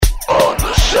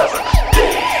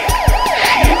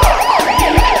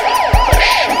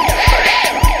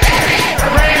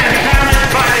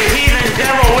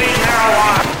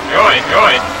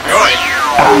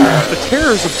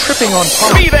nothing on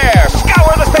pump. Be there!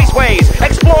 Scour the spaceways!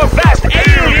 Explore vast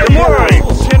alien worlds!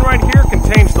 This tin right here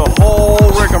contains the whole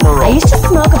rigmarole. I used to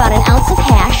smoke about an ounce of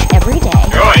hash every day.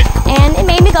 Good. And it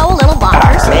made me go a little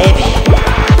bonkers. Maybe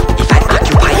if I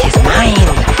occupy his mind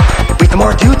with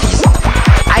more duties,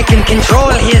 I can control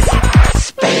his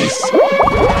space.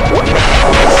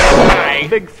 Hi.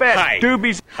 Big fat Hi.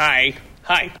 doobies. Hi.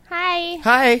 Hi. Hi.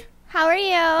 Hi, How are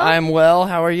you? I'm well.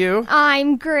 How are you?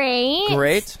 I'm great.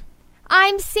 Great.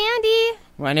 I'm Sandy.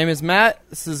 My name is Matt.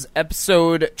 This is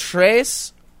episode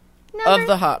Trace Number of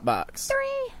the Hot Box. 3.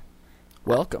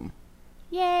 Welcome.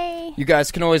 Yay. You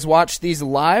guys can always watch these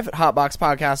live at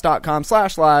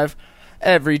hotboxpodcast.com/live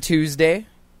every Tuesday,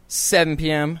 7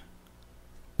 p.m.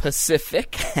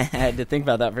 Pacific. I had to think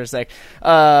about that for a sec.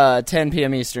 10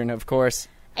 p.m. Eastern, of course.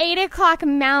 8 o'clock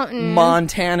Mountain.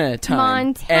 Montana time.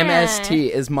 Montana.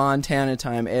 MST is Montana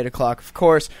time, 8 o'clock, of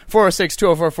course.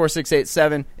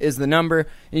 406-204-4687 is the number.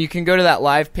 And you can go to that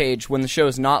live page when the show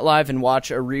is not live and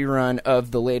watch a rerun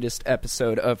of the latest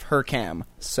episode of Her Cam.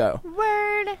 So,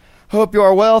 Word. hope you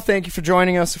are well. Thank you for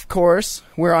joining us, of course.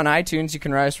 We're on iTunes. You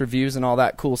can write us reviews and all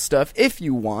that cool stuff if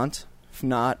you want. If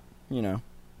not, you know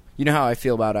how I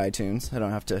feel about iTunes. I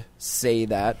don't have to say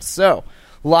that. So,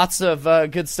 lots of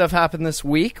good stuff happened this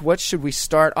week. What should we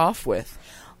start off with?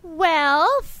 Well,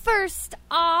 first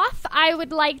off, I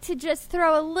would like to just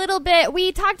throw a little bit.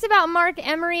 We talked about Mark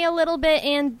Emery a little bit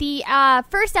in the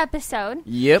first episode.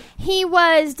 Yep. He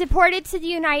was deported to the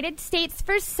United States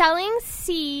for selling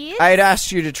seeds. I had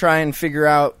asked you to try and figure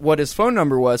out what his phone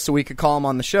number was so we could call him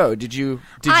on the show. Did you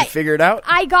figure it out?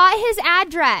 I got his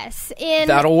address in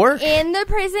That'll work. in the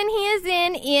prison he is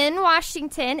in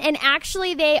Washington, and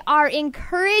actually they are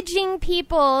encouraging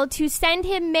people to send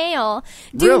him mail.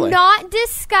 Do Really? not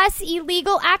discuss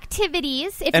illegal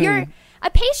activities. If And- you're a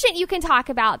patient, you can talk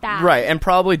about that. Right, and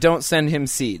probably don't send him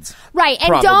seeds. Right, and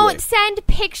Probably. don't send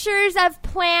pictures of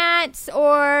plants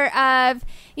or of,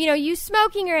 you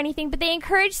smoking or anything, but they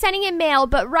encourage sending him mail.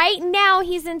 But right now,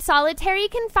 he's in solitary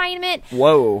confinement.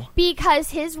 Whoa.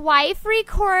 Because his wife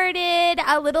recorded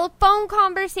a little phone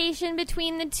conversation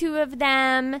between the two of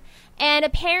them, and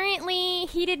apparently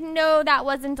he didn't know that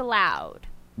wasn't allowed.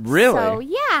 Really? So,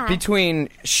 yeah.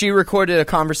 She recorded a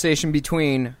conversation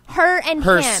between Her and him.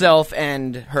 herself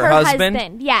and her Her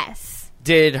husband? Yes.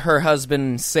 Did her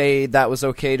husband say that was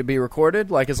okay to be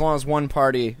recorded? Like, as long as one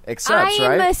party accepts, I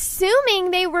am right? assuming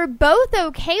they were both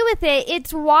okay with it.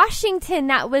 It's Washington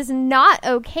that was not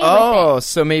okay with Oh, it.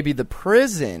 so maybe the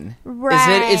prison.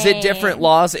 Right. Is it different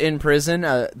laws in prison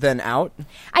than out?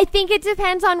 I think it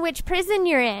depends on which prison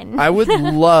you're in. I would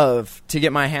love to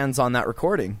get my hands on that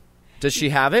recording. Does she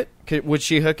have it? Would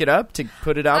she hook it up to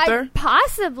put it out there?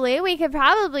 Possibly. We could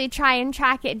probably try and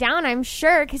track it down, I'm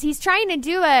sure, because he's trying to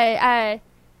do a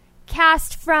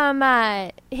cast from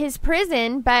his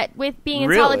prison, but with being in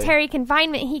Really? solitary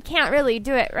confinement, he can't really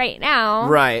do it right now.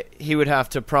 Right. He would have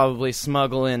to probably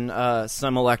smuggle in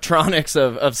some electronics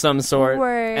of some sort.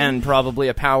 Word. And probably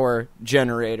a power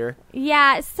generator.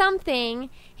 Yeah,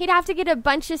 something. He'd have to get a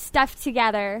bunch of stuff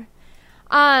together.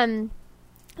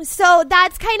 So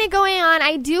that's kind of going on.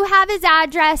 I do have his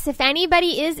address. If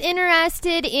anybody is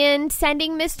interested in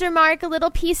sending Mr. Mark a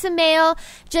little piece of mail,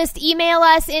 just email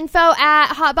us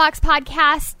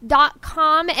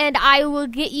info@hotboxpodcast.com and I will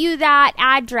get you that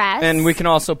address. And we can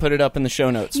also put it up in the show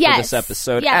notes for this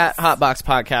episode yes. at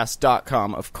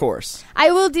hotboxpodcast.com, of course.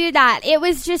 I will do that.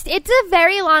 It's a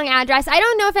very long address. I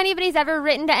don't know if anybody's ever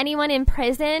written to anyone in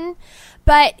prison,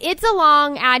 but it's a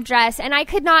long address, and I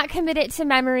could not commit it to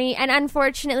memory, and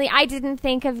unfortunately, I didn't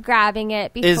think of grabbing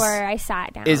it before I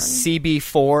sat down. Is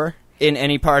CB4 in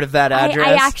any part of that address?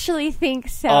 I actually think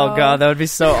so. Oh, God, that would be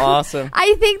so awesome.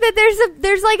 I think that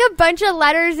there's like a bunch of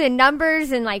letters and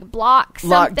numbers and like blocks.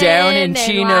 Lockdown in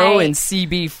Chino and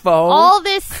CB4. All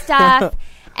this stuff.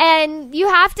 And you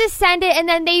have to send it, and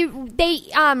then they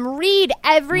read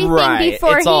everything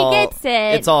before he gets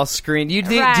it. It's all screened. Do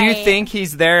you think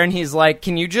he's there and he's like,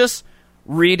 can you just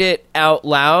read it out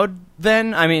loud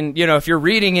then? I mean, if you're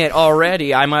reading it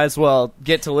already, I might as well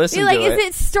get to listen to it. Is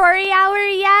it story hour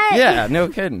yet? Yeah, no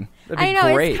kidding. That'd be I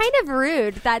know, great. it's kind of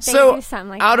rude that they do something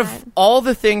like that. Out of all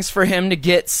the things for him to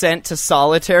get sent to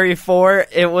solitary for,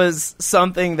 it was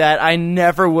something that I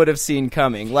never would have seen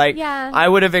coming. Like, Yeah. I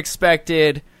would have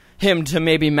expected him to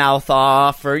maybe mouth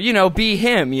off or, be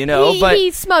him, but he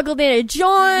smuggled in a joint.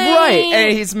 Right,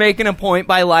 and he's making a point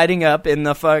by lighting up in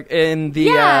the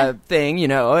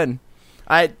thing,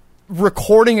 and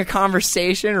recording a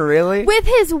conversation, really? With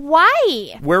his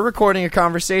wife. We're recording a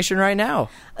conversation right now.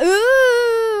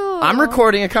 Ooh. I'm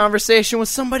recording a conversation with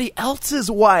somebody else's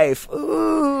wife.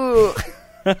 Ooh.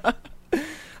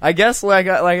 I guess, like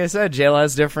I said, jail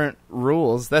has different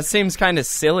rules. That seems kind of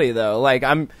silly, though.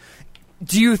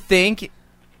 Do you think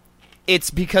it's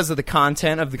because of the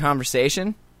content of the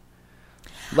conversation?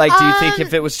 Like, do you think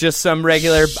if it was just some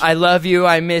regular, I love you,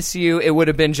 I miss you, it would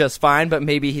have been just fine, but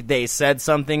maybe they said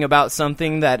something about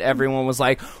something that everyone was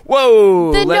like,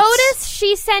 whoa! The notice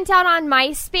she sent out on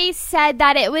MySpace said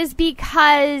that it was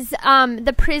because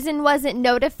the prison wasn't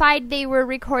notified they were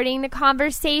recording the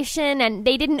conversation and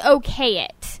they didn't okay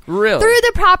it. Really? Through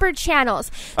the proper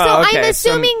channels. So okay. I'm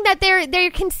assuming that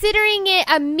they're considering it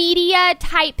a media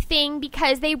type thing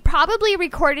because they probably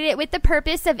recorded it with the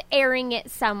purpose of airing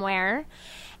it somewhere.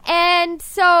 And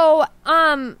so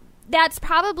that's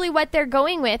probably what they're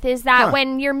going with, is that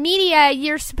when you're media,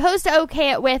 you're supposed to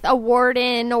okay it with a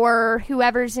warden or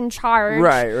whoever's in charge.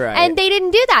 Right. And they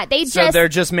didn't do that. They're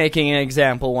just making an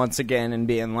example once again and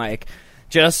being like,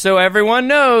 just so everyone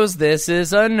knows, this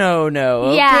is a no-no.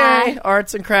 Okay, Yeah.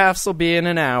 arts and crafts will be in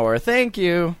an hour. Thank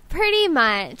you. Pretty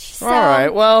much. So, All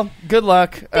right, well, good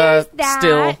luck. There's that.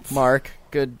 Still, Mark,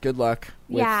 good luck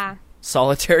with Yeah.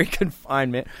 solitary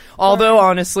confinement. Although,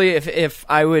 honestly, if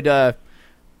I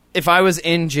was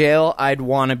in jail, I'd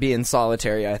want to be in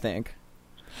solitary, I think.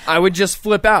 I would just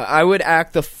flip out. I would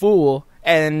act the fool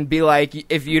and be like,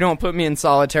 if you don't put me in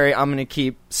solitary, I'm going to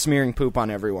keep smearing poop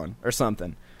on everyone or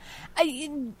something.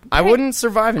 I wouldn't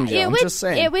survive in jail, I'm just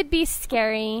saying. It would be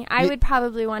scary. I would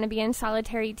probably want to be in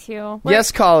solitary, too.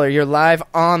 Yes, caller, you're live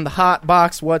on the hot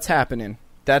box. What's happening?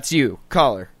 That's you.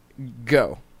 Caller,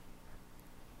 go.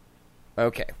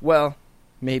 Okay, well,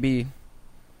 maybe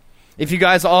if you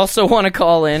guys also want to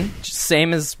call in,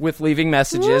 same as with leaving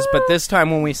messages, but this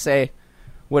time when we say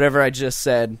whatever I just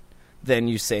said, then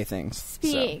you say things.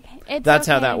 Speak. So that's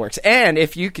how that works. And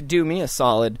if you could do me a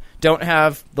solid, don't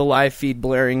have the live feed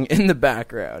blaring in the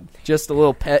background. Just a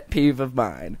little pet peeve of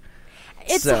mine.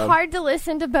 It's hard to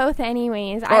listen to both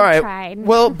anyways. All right. Tried.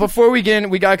 Well, before we get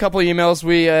in, we got a couple of emails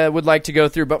we would like to go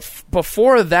through. But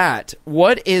before that,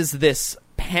 what is this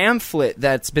pamphlet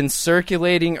that's been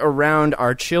circulating around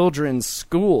our children's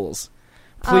schools?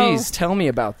 Please tell me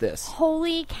about this.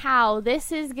 Holy cow.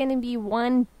 This is going to be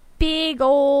one big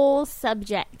old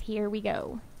subject. Here we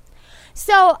go.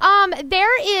 So,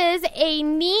 there is a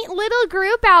neat little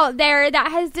group out there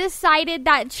that has decided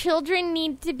that children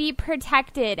need to be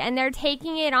protected, and they're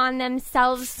taking it on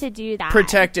themselves to do that.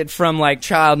 Protected from, like,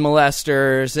 child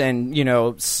molesters and,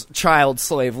 child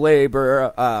slave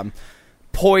labor,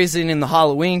 poison in the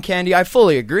Halloween candy. I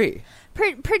fully agree.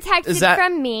 Protected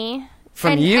from me.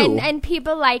 From you? And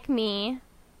people like me.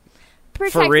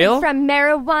 For real? From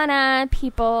marijuana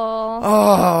people.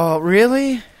 Oh,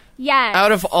 really? Yes.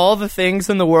 Out of all the things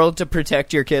in the world to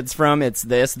protect your kids from, it's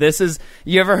this. This is,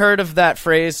 you ever heard of that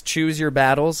phrase, choose your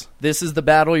battles? This is the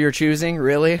battle you're choosing?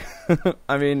 Really?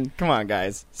 I mean, come on,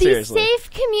 guys. Seriously. The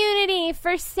Safe Community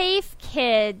for Safe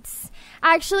Kids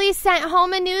actually sent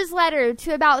home a newsletter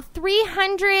to about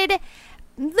 300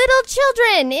 little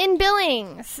children in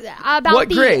Billings about what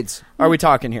grades are we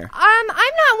talking here? I'm not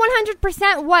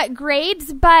 100% what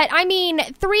grades, but I mean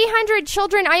 300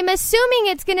 children. I'm assuming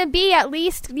it's going to be at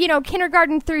least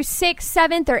kindergarten through 6th,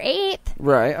 7th, or 8th.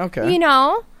 Right. Okay.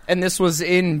 And this was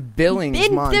in Billings,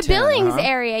 Montana. The Billings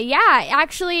area, yeah.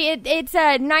 Actually, it's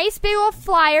a nice big old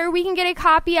flyer. We can get a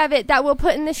copy of it that we'll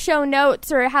put in the show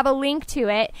notes or have a link to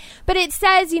it. But it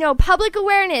says, public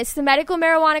awareness, the medical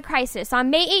marijuana crisis. On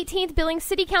May 18th, Billings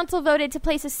City Council voted to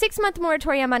place a 6-month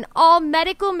moratorium on all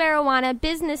medical marijuana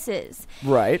businesses.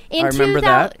 Right. I remember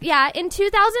that. Yeah. In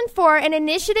 2004, an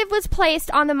initiative was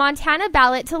placed on the Montana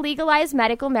ballot to legalize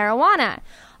medical marijuana.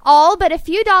 All but a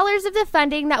few dollars of the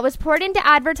funding that was poured into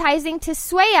advertising to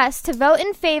sway us to vote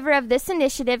in favor of this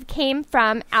initiative came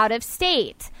from out of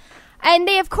state. And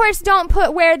they, of course, don't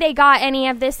put where they got any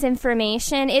of this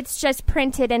information. It's just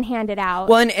printed and handed out.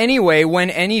 Well, and anyway,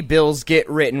 when any bills get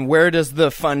written, where does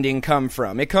the funding come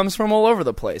from? It comes from all over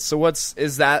the place. So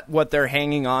is that what they're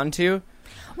hanging on to?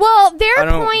 Well,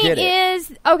 their point is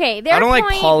I don't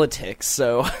like politics,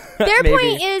 so their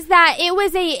point is that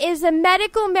it's a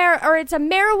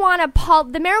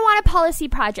marijuana the Marijuana Policy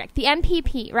Project, the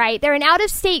MPP, right? They're an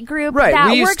out-of-state group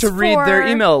that we used works to read their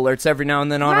email alerts every now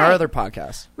and then on our other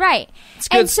podcasts. Right. It's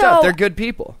good stuff. They're good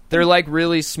people. They're like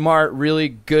really smart, really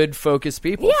good focused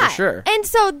people, for sure. And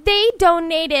so they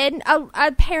donated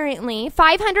apparently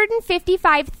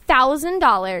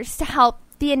 $555,000 to help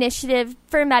the initiative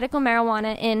for medical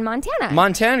marijuana in Montana.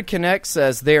 Montana Connect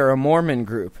says they are a Mormon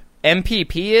group.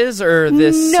 MPP is, or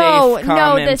this Safe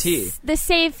MT? The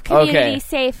Safe Community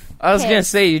Safe. I was gonna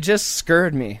say, you just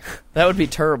scared me. That would be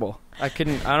terrible. I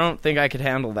don't think I could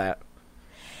handle that.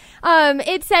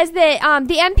 It says that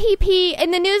the MPP,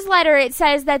 in the newsletter, it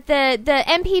says that the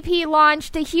MPP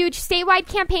launched a huge statewide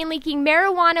campaign linking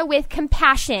marijuana with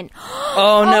compassion.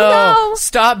 Oh, no.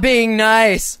 Stop being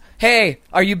nice. Hey,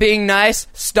 are you being nice?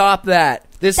 Stop that.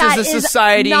 This That is a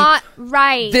society. Not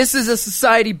right. This is a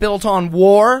society built on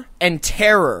war and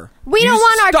terror. We don't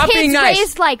want our kids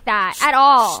raised like that at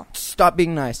all. Stop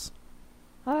being nice.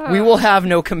 We will have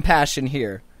no compassion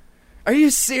here. Are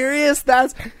you serious?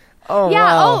 That's... Oh,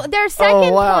 yeah, wow.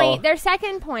 their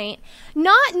second point,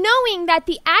 not knowing that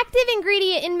the active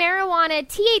ingredient in marijuana,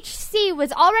 THC,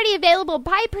 was already available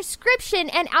by prescription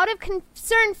and out of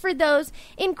concern for those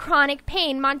in chronic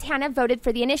pain, Montana voted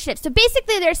for the initiative. So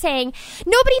basically they're saying,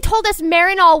 nobody told us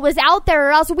Marinol was out there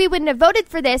or else we wouldn't have voted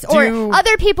for this, or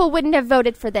other people wouldn't have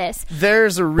voted for this.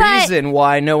 There's a reason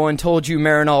why no one told you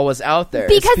Marinol was out there.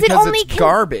 Because it's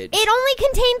garbage. It only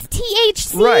contains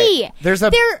THC. Right. There's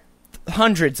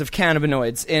hundreds of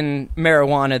cannabinoids in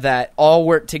marijuana that all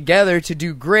work together to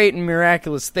do great and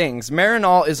miraculous things.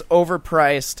 Marinol is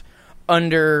overpriced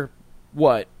underdose?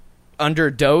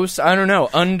 I don't know.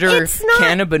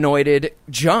 Cannabinoided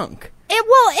junk.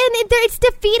 It's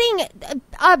defeating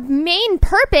a main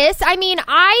purpose. I mean,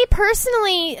 I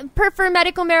personally prefer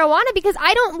medical marijuana because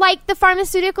I don't like the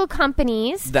pharmaceutical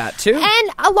companies. That too.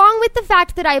 And along with the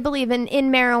fact that I believe in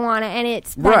marijuana and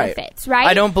its benefits, right?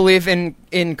 I don't believe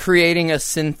in creating a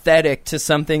synthetic to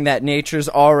something that nature's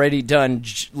already done,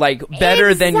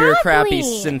 better than your crappy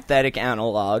synthetic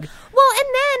analog. Well, and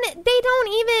then they don't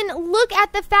even look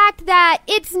at the fact that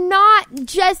it's not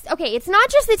just the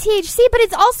THC, but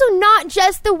it's also not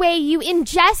just the way you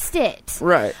ingest it.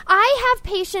 Right. I have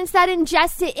patients that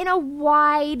ingest it in a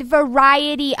wide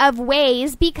variety of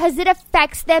ways because it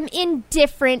affects them in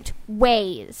different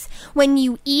ways. When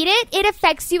you eat it, it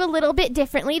affects you a little bit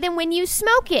differently than when you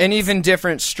smoke it. And even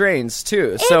different strains,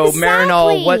 too. So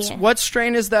Marinol, what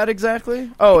strain is that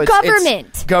exactly? Oh,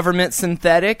 it's government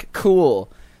synthetic? Cool.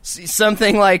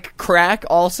 Something like crack,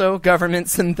 also government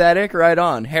synthetic, right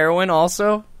on. Heroin,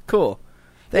 also cool.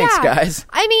 Thanks, guys.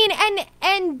 I mean,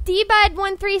 and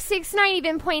DBud1369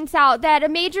 even points out that a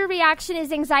major reaction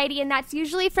is anxiety, and that's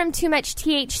usually from too much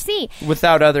THC.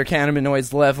 Without other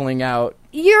cannabinoids leveling out.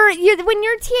 When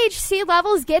your THC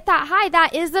levels get that high,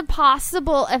 that is a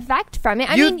possible effect from it.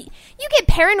 I mean, you get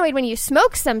paranoid when you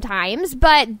smoke sometimes,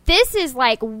 but this is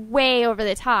like way over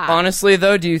the top. Honestly,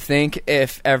 though, do you think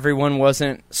if everyone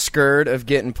wasn't scared of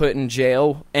getting put in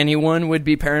jail, anyone would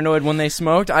be paranoid when they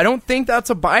smoked? I don't think that's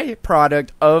a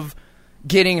byproduct of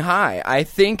getting high. I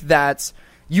think that's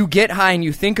you get high and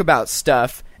you think about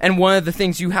stuff, and one of the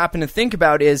things you happen to think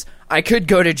about is, I could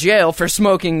go to jail for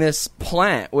smoking this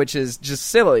plant, which is just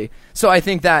silly. So I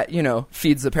think that,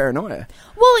 feeds the paranoia.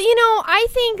 Well, I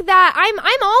think that I'm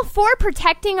all for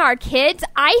protecting our kids.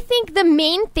 I think the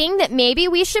main thing that maybe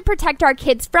we should protect our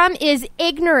kids from is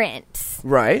ignorance.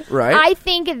 Right. I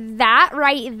think that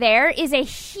right there is a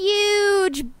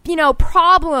huge,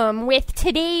 problem with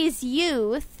today's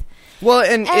youth. Well,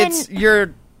 and it's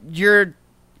you're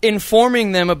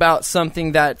informing them about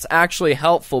something that's actually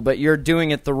helpful, but you're doing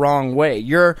it the wrong way.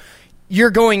 You're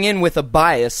going in with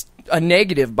a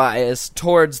negative bias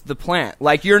towards the plant.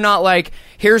 Like, you're not like,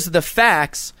 here's the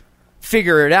facts,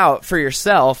 figure it out for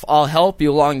yourself, I'll help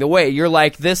you along the way. You're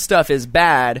like, this stuff is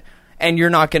bad, and you're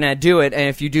not going to do it, and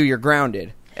if you do, you're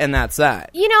grounded. And that's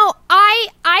that.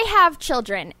 I have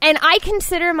children, and I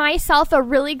consider myself a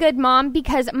really good mom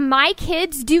because my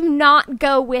kids do not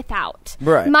go without.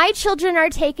 Right. My children are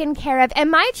taken care of.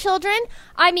 And my children,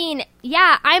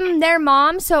 I'm their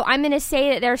mom, so I'm going to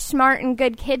say that they're smart and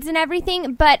good kids and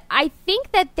everything, but I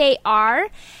think that they are.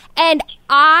 And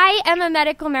I am a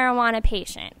medical marijuana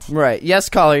patient. Right. Yes,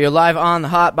 caller, you're live on the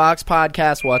Hot Box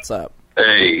Podcast. What's up?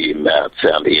 Hey, Matt,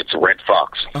 Sandy, it's Red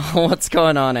Fox. What's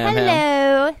going on, Am?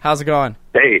 Hello. How's it going?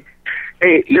 Hey,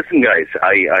 listen, guys,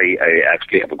 I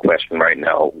actually have a question right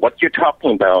now. What you're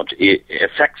talking about, it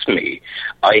affects me.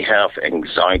 I have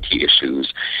anxiety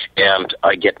issues, and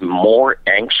I get more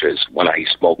anxious when I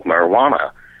smoke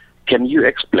marijuana. Can you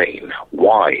explain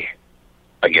why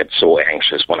I get so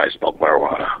anxious when I smoke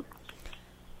marijuana?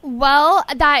 Well,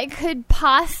 that could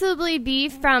possibly be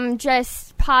from just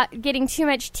getting too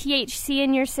much THC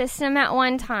in your system at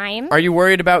one time. Are you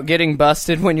worried about getting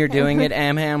busted when you're doing it,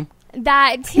 Amham?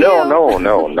 That too. No,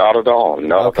 not at all,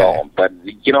 not at all. But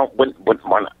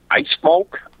when I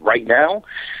smoke right now,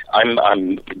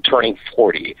 I'm turning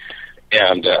 40,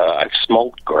 and I've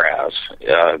smoked grass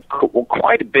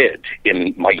quite a bit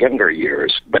in my younger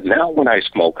years. But now when I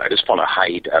smoke, I just want to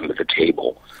hide under the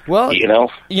table. Well,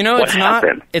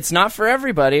 it's not for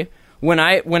everybody. When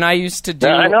I used to do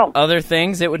Yeah, I know. other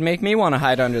things, it would make me want to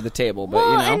hide under the table. But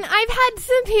Well, you know, and I've had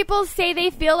some people say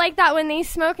they feel like that when they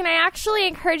smoke, and I actually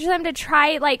encourage them to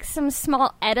try like some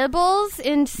small edibles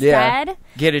instead.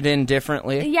 Get it in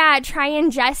differently. Yeah, try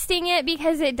ingesting it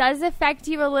because it does affect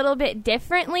you a little bit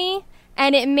differently,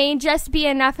 and it may just be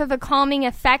enough of a calming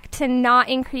effect to not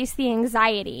increase the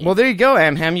anxiety. Well, there you go,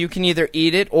 Amham. You can either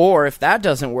eat it, or if that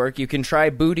doesn't work, you can try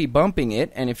booty bumping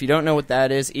it. And if you don't know what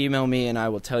that is, email me and I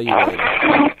will tell you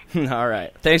later. All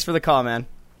right. Thanks for the call, man.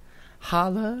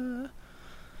 Holla.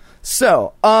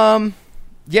 So,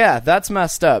 yeah, that's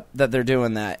messed up that they're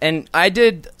doing that. And I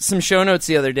did some show notes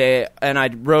the other day, and I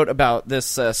wrote about this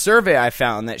survey I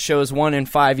found that shows 1 in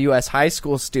 5 U.S. high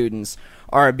school students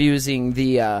are abusing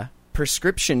the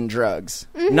prescription drugs,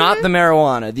 not the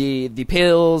marijuana, the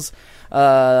pills,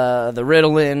 the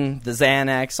Ritalin, the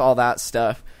Xanax, all that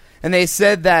stuff. And they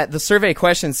said that the survey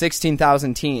questioned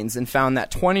 16,000 teens and found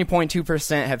that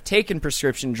 20.2% have taken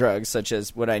prescription drugs, such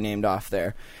as what I named off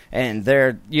there. And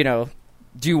they're, you know,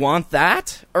 do you want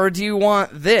that or do you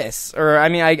want this? Or, I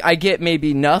mean, I get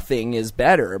maybe nothing is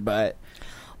better, but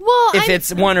if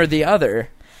it's one or the other.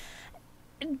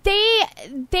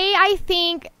 I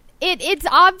think it's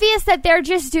obvious that they're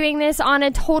just doing this on a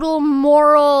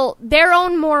total their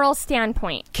own moral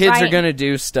standpoint. Kids right? are going to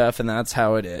do stuff, and that's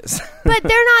how it is. But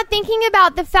they're not thinking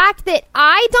about the fact that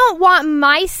I don't want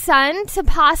my son to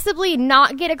possibly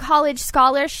not get a college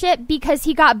scholarship because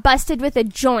he got busted with a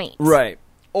joint. Right.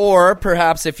 Or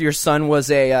perhaps if your son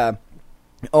was I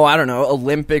don't know,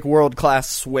 Olympic world-class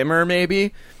swimmer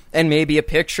maybe, and maybe a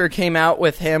picture came out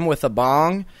with him with a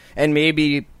bong, and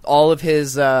maybe all of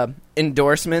his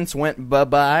endorsements went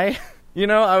bye-bye. You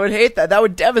know, I would hate that. That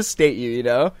would devastate you, you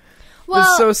know? Well,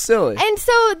 it's so silly. And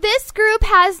so this group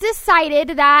has decided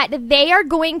that they are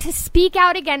going to speak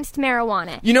out against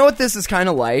marijuana. You know what this is kind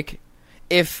of like?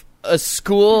 If a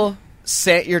school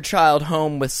sent your child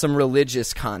home with some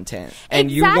religious content and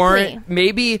you weren't,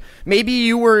 maybe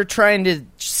you were trying to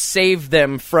save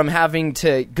them from having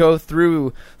to go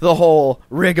through the whole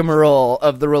rigmarole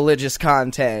of the religious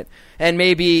content, and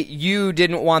maybe you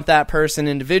didn't want that person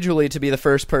individually to be the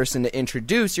first person to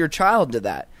introduce your child to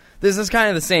that. This is kind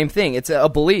of the same thing. It's a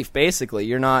belief, basically.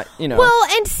 You're not, you know. Well,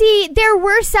 and see, there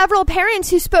were several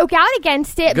parents who spoke out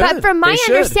against it, Good. but from my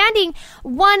understanding,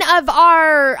 one of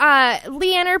our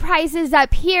Lee Enterprises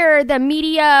up here, the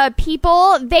media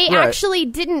people, they actually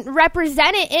didn't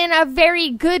represent it in a very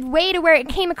good way to where it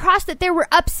came across that there were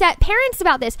upset parents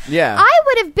about this. Yeah. I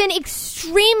would have been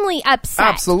extremely upset.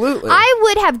 Absolutely. I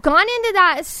would have gone into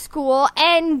that school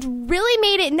and really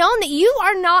made it known that you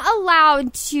are not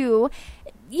allowed to...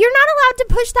 You're not allowed to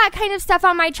push that kind of stuff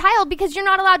on my child because you're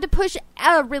not allowed to push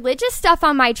religious stuff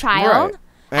on my child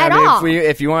at all.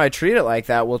 If you want to treat it like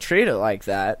that, we'll treat it like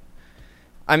that.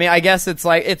 I mean, I guess it's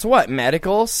what,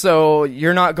 medical? So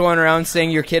you're not going around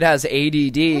saying your kid has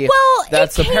ADD. Well,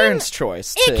 that's the parent's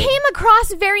choice. It came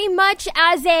across very much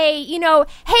as a,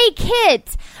 hey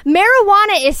kids,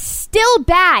 marijuana is still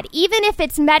bad, even if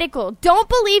it's medical. Don't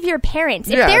believe your parents.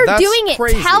 If they're doing it,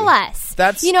 crazy. tell us.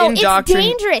 That's it's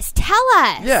dangerous. Tell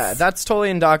us. Yeah, that's totally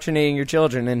indoctrinating your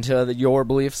children into your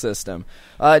belief system.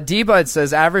 D-Bud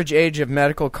says average age of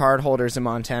medical card holders in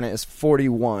Montana is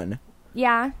 41.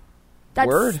 Yeah.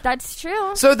 That's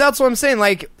true. So that's what I'm saying.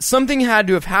 Like, something had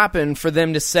to have happened for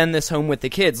them to send this home with the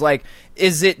kids. Like,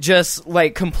 is it just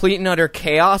like complete and utter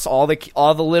chaos? All the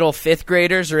little 5th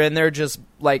graders are in there just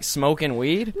like smoking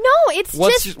weed? No, it's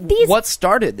just these. What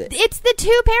started it? It's the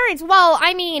two parents. Well,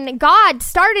 I mean, God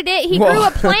started it. He grew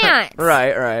a plant.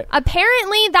 Right.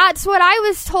 Apparently, that's what I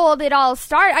was told. It all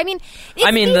started. I mean,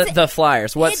 the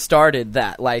flyers. What started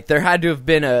that? Like, there had to have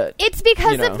been a. It's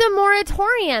because of the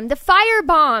moratorium, the fire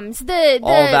bombs, the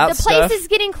places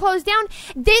getting closed down.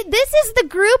 This is the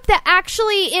group that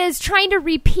actually is trying to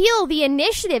repeal the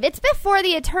initiative. It's before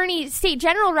the Attorney State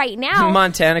General right now.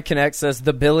 Montana Connect says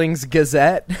the Billings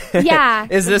Gazette. Yeah.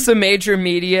 Is this a major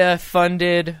media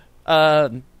funded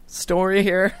story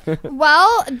here?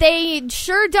 Well, they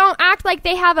sure don't act like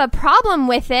they have a problem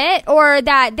with it, or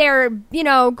that they're,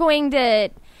 going to,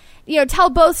 tell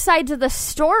both sides of the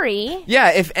story.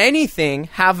 Yeah, if anything,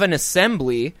 have an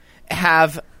assembly,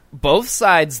 have both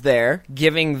sides there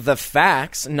giving the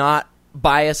facts, not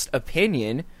biased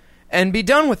opinion, and be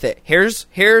done with it. Here's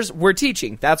we're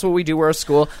teaching. That's what we do. We're a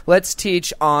school. Let's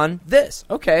teach on this.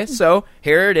 Okay, so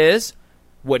here it is.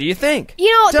 What do you think?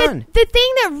 You know, Done. the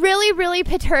thing that really, really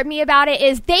perturbed me about it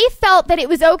is they felt that it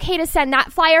was okay to send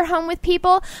that flyer home with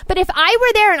people, but if I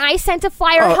were there and I sent a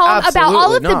flyer home about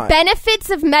all of the benefits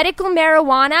of medical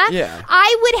marijuana,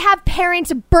 I would have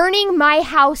parents burning my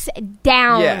house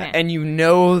down. Yeah, and you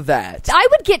know that. I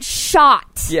would get shot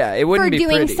it wouldn't for be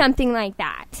doing pretty. something like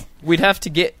that. We'd have to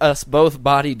get us both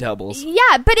body doubles.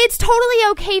 Yeah, but it's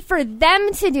totally okay for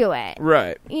them to do it.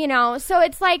 Right. You know, so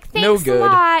it's like, thanks no good. a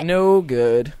lot. No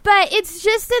good. But it's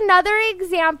just another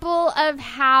example of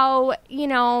how, you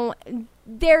know,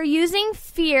 they're using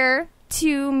fear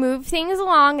to move things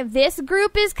along. This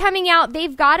group is coming out.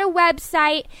 They've got a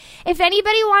website. If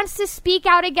anybody wants to speak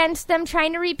out against them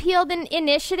trying to repeal the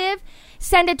initiative,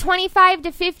 send a 25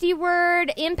 to 50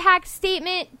 word impact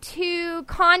statement to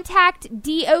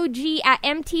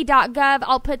contactdog@mt.gov.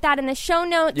 I'll put that in the show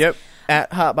notes. Yep.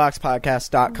 At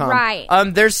hotboxpodcast.com. Right.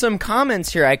 There's some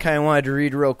comments here I kind of wanted to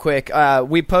read real quick.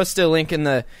 We posted a link in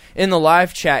the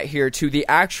live chat here to the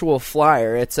actual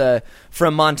flyer. It's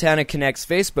from Montana Connect's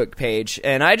Facebook page,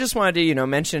 and I just wanted to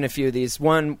mention a few of these.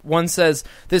 One says,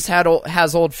 "This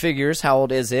has old figures. How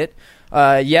old is it?"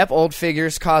 Yep, old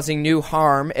figures causing new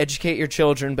harm. Educate your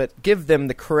children, but give them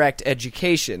the correct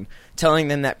education. Telling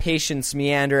them that patients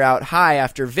meander out high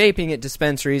after vaping at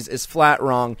dispensaries is flat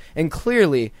wrong and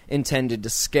clearly intended to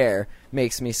scare.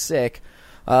 Makes me sick.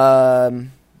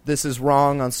 This is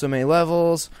wrong on so many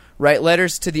levels. Write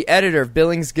letters to the editor of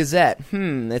Billings Gazette.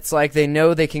 It's like they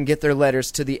know they can get their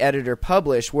letters to the editor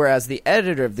published, whereas the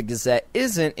editor of the Gazette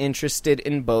isn't interested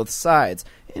in both sides.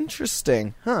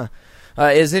 Interesting, huh?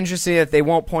 It is interesting that they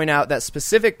won't point out that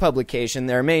specific publication.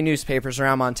 There are many newspapers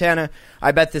around Montana.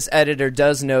 I bet this editor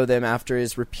does know them after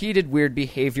his repeated weird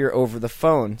behavior over the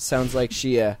phone. Sounds like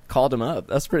she called him up.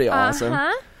 That's pretty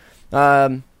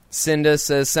awesome. Cinda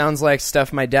says, sounds like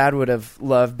stuff my dad would have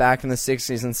loved back in the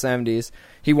 60s and 70s.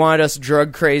 He wanted us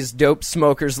drug-crazed dope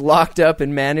smokers locked up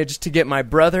and managed to get my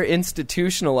brother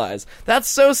institutionalized. That's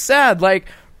so sad. Like,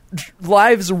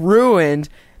 lives ruined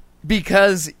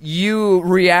because you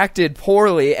reacted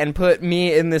poorly and put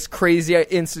me in this crazy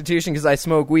institution because I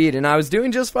smoke weed, and I was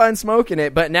doing just fine smoking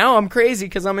it, but now I'm crazy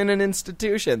because I'm in an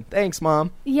institution. Thanks,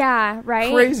 Mom. Yeah,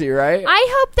 right? Crazy, right? I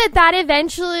hope that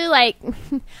eventually, like,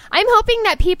 I'm hoping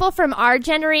that people from our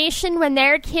generation, when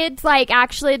their kids, like,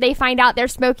 actually they find out they're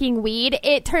smoking weed,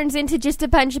 it turns into just a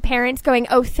bunch of parents going,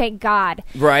 oh, thank God.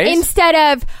 Right? Instead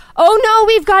of, oh, no,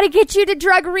 we've got to get you to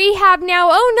drug rehab now.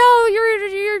 Oh, no,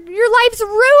 your life's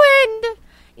ruined.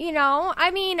 You know,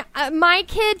 I mean, my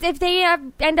kids, if they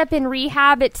end up in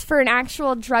rehab, it's for an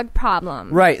actual drug problem.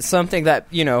 Right, something that,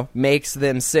 makes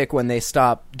them sick when they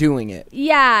stop doing it.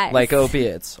 Yeah. Like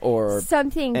opiates or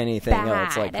something anything bad.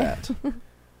 else like that.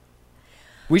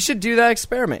 We should do that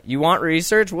experiment. You want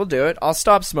research? We'll do it. I'll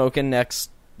stop smoking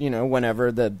next,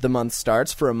 whenever the month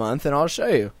starts for a month, and I'll show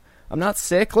you. I'm not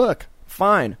sick. Look,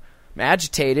 fine. I'm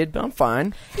agitated, but I'm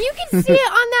fine. You can see it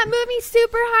on that movie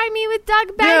Super High Me with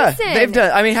Doug Benson. Yeah, they've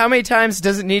done. I mean, how many times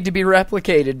does it need to be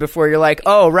replicated before you're like,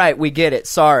 oh, right, we get it.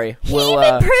 Sorry. He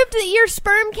even proved that your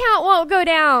sperm count won't go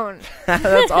down.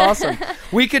 That's awesome.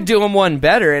 We could do them one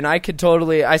better, and I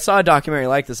saw a documentary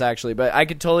like this, actually, but I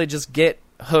could totally just get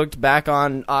hooked back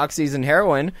on oxys and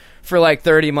heroin for like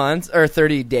 30 months or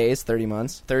 30 days, 30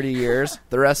 months, 30 years,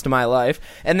 the rest of my life,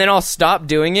 and then I'll stop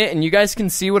doing it, and you guys can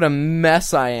see what a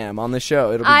mess I am on the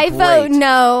show. It'll be I great. vote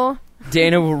no.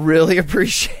 Dana will really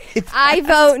appreciate that. I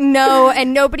vote no,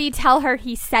 and nobody tell her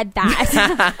he said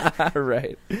that.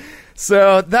 Right.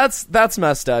 So that's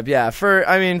messed up. Yeah.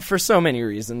 For so many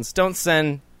reasons. Don't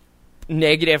send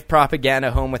negative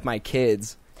propaganda home with my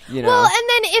kids. Well, and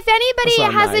then if anybody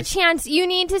has a chance, you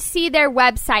need to see their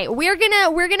website. We're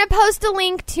gonna post a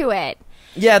link to it.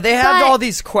 Yeah, they have all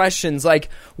these questions like,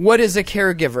 what is a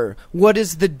caregiver? What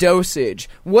is the dosage?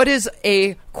 What is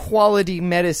a quality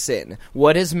medicine?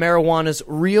 What is marijuana's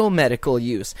real medical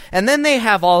use? And then they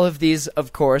have all of these,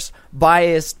 of course,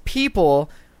 biased people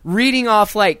reading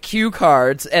off like cue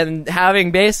cards and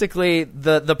having basically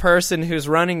the person who's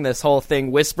running this whole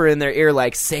thing whisper in their ear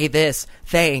like, say this,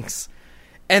 thanks.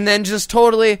 And then just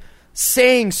totally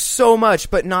saying so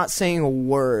much, but not saying a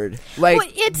word.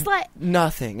 Like, it's like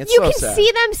nothing. It's you so can sad.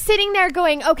 see them sitting there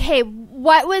going, okay,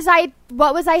 what was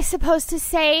I supposed to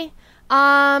say?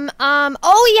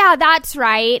 Oh yeah, that's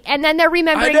right. And then they're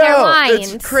remembering their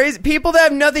lines. It's crazy. People that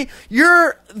have nothing.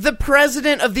 You're the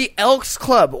president of the Elks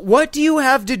Club. What do you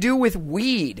have to do with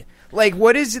weed? Like,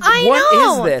 what is this?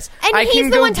 And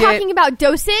he's the one talking about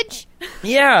dosage?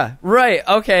 Yeah, right.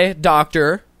 Okay,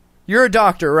 doctor. You're a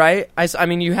doctor, right? I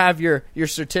mean, you have your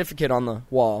certificate on the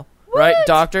wall, right?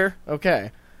 Doctor?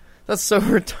 Okay. That's so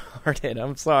retarded.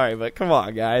 I'm sorry, but come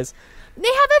on, guys. They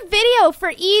have a video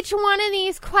for each one of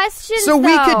these questions. So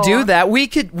we could though. do that.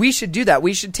 We should do that.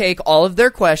 We should take all of their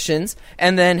questions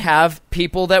and then have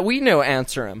people that we know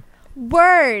answer them.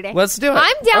 Word. Let's do it.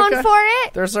 I'm down Okay. for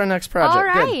it. There's our next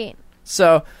project. All Good. right.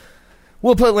 So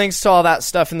we'll put links to all that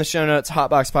stuff in the show notes,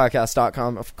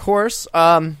 hotboxpodcast.com, of course.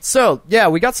 So, yeah,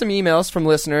 we got some emails from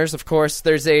listeners. Of course,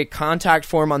 there's a contact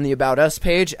form on the About Us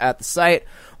page at the site,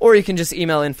 or you can just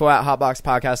email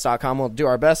info@hotboxpodcast.com. We'll do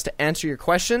our best to answer your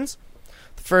questions.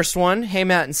 The first one, hey,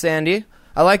 Matt and Sandy.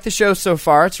 I like the show so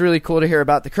far. It's really cool to hear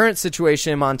about the current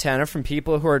situation in Montana from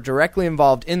people who are directly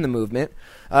involved in the movement.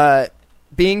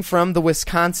 Being from the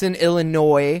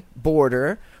Wisconsin-Illinois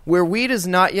border, where weed is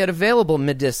not yet available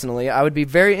medicinally, I would be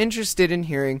very interested in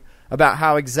hearing about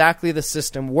how exactly the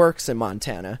system works in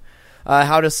Montana.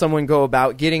 How does someone go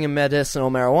about getting a medicinal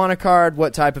marijuana card?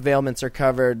 What type of ailments are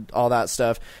covered? All that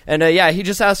stuff. And yeah, he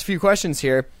just asked a few questions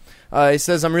here. He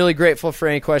says, I'm really grateful for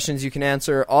any questions you can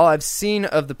answer. All I've seen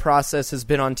of the process has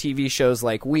been on TV shows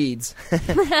like Weeds.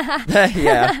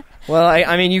 Yeah. Well,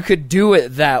 I mean, you could do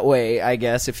it that way, I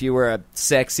guess, if you were a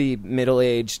sexy,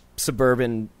 middle-aged,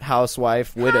 suburban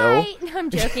housewife, widow. Hi. No, I'm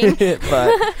joking.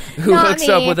 But who Not hooks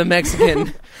me. up with a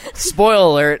Mexican.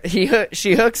 Spoiler alert,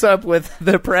 she hooks up with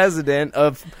the president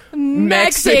of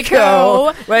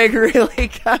Mexico. Like,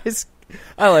 really, guys?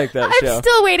 I like that show. I'm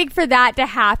still waiting for that to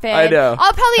happen. I know.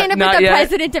 I'll probably end up Not with the yet.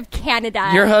 president of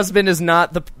Canada. Your husband is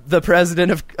not the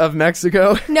president of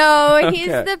Mexico? No, he's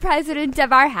Okay. the president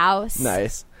of our house.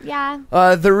 Nice. Yeah.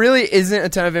 There really isn't a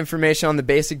ton of information on the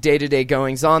basic day-to-day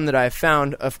goings-on that I've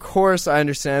found. Of course, I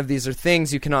understand these are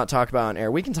things you cannot talk about on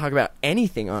air. We can talk about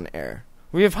anything on air.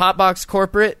 We have Hotbox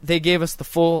Corporate. They gave us the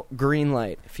full green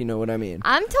light, if you know what I mean.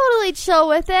 I'm totally chill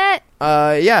with it.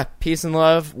 Yeah, peace and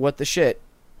love. What the shit.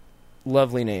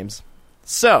 Lovely names.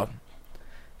 So,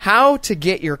 how to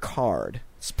get your card.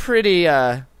 It's pretty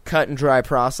cut and dry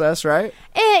process, right?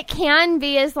 It can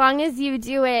be, as long as you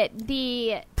do it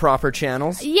the Proper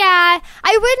channels. Yeah,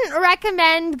 I wouldn't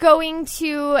recommend going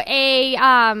to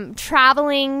a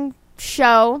traveling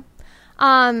show.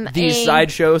 The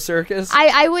sideshow circus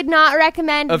I would not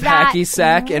recommend of that hacky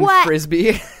sack and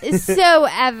frisbee.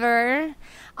 whatsoever.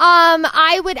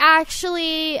 I would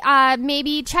actually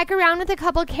maybe check around with a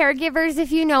couple caregivers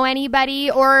if you know anybody,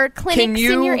 or clinics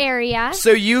in your area.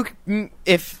 So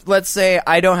if, let's say,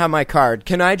 I don't have my card,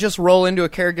 can I just roll into a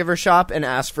caregiver shop and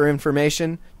ask for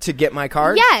information to get my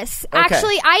card? Yes. Okay.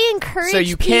 Actually, I encourage So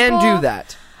you people, can do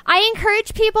that. I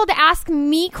encourage people to ask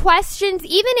me questions,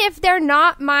 even if they're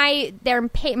not my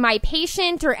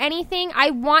patient or anything.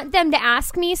 I want them to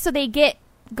ask me so they get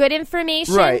good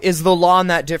information. Right. Is the law in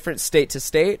that different state to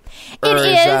state? Or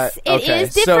It okay.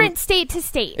 is different state to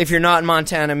state. If you're not in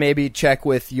Montana, maybe check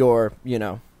with your,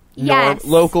 Yes.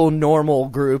 local normal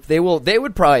group. They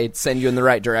would probably send you in the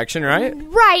right direction, right?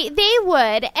 Right, they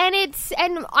would.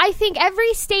 And I think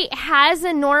every state has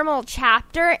a normal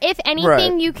chapter. If anything,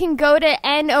 Right. you can go to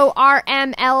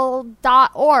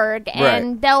norml.org and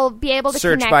Right. they'll be able to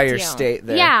Search connect by your you. state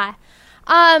there. Yeah.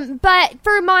 But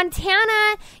for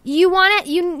Montana, you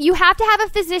have to have a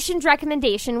physician's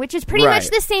recommendation, which is pretty much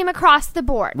Right. the same across the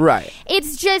board. Right.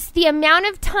 It's just the amount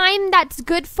of time that's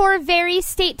good for varies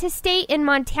state to state. In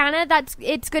Montana,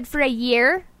 it's good for a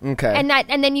year. Okay.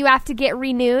 And then you have to get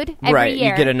renewed every right.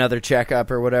 year. You get another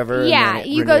checkup or whatever. Yeah, and then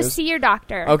it you go renews. see your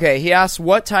doctor. Okay, he asks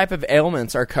what type of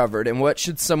ailments are covered and what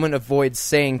should someone avoid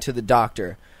saying to the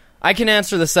doctor. I can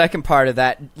answer the second part of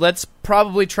that. Let's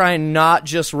probably try and not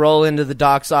just roll into the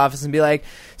doc's office and be like,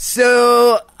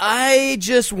 so I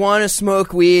just want to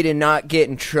smoke weed and not get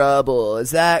in trouble. Is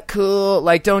that cool?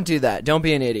 Like, don't do that. Don't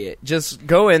be an idiot. Just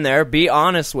go in there. Be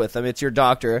honest with them. It's your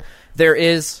doctor. There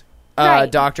is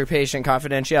Right. doctor-patient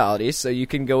confidentiality, so you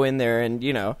can go in there and,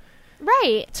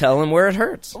 Right. tell them where it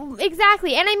hurts.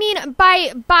 Exactly. And I mean,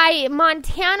 by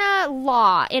Montana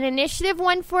law, in Initiative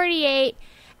 148,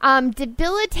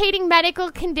 debilitating medical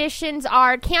conditions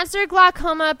are cancer,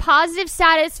 glaucoma, positive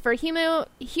status for human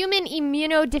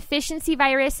immunodeficiency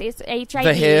virus, is HIV.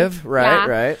 The HIV, right,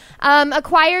 right.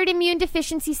 Acquired immune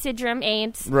deficiency syndrome,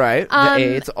 AIDS. Right. The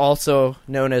AIDS, also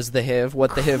known as the HIV,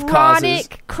 what the HIV causes.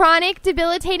 Chronic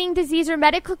debilitating disease or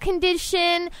medical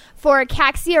condition for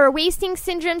ataxia or wasting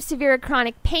syndrome, severe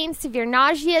chronic pain, severe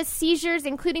nausea, seizures,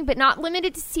 including but not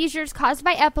limited to seizures caused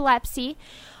by epilepsy.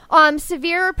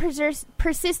 Severe or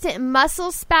persistent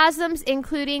muscle spasms,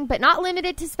 including but not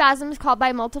limited to spasms caused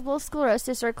by multiple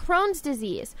sclerosis or Crohn's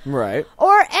disease. Right.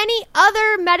 Or any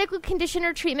other medical condition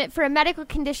or treatment for a medical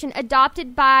condition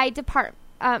adopted by the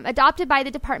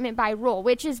department by rule,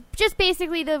 which is just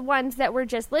basically the ones that were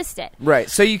just listed. Right.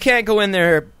 So you can't go in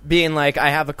there being like,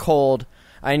 I have a cold,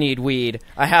 I need weed.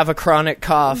 I have a chronic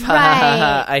cough.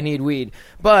 Right. I need weed.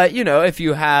 But, you know, if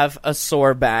you have a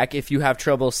sore back, if you have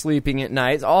trouble sleeping at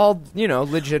night, all, you know,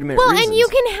 legitimate reasons. And you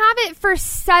can have it for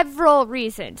several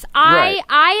reasons. Right.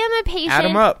 I am a patient. Add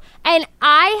 'em up. And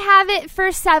I have it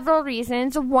for several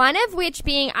reasons, one of which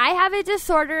being I have a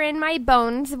disorder in my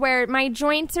bones where my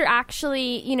joints are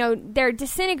actually, you know, they're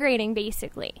disintegrating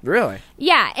basically. Really?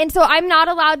 Yeah, and so I'm not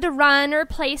allowed to run or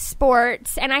play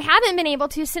sports, and I haven't been able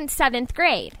to since 7th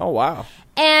grade. Oh, wow.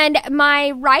 And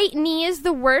my right knee is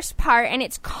the worst part, and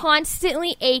it's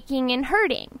constantly aching and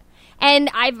hurting.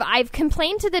 And I've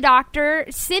complained to the doctor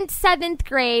since 7th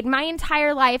grade, my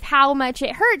entire life, how much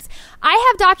it hurts.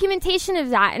 I have documentation of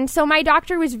that, and so my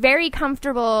doctor was very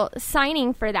comfortable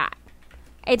signing for that.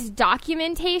 It's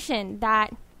documentation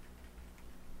that...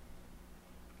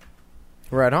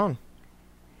 Right on.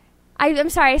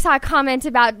 I'm sorry, I saw a comment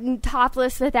about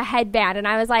topless with a headband, and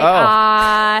I was like,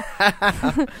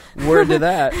 Word to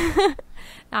that.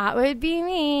 That would be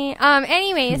me.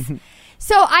 Anyways...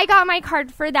 So I got my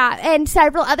card for that and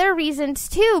several other reasons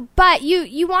too. But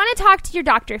you want to talk to your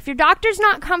doctor. If your doctor's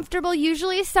not comfortable,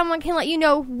 usually someone can let you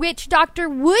know which doctor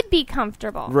would be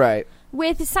comfortable. Right.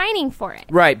 With signing for it.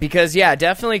 Right, because, yeah,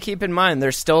 definitely keep in mind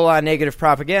there's still a lot of negative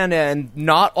propaganda, and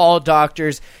not all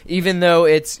doctors, even though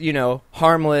it's, you know,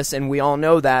 harmless and we all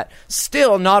know that,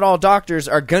 still not all doctors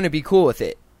are going to be cool with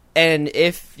it. And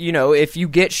if you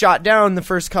get shot down the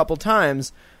first couple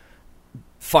times...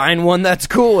 Find one that's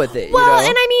cool with it. Well, you know?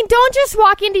 And I mean, don't just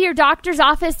walk into your doctor's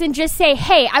office and just say,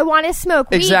 "Hey, I want to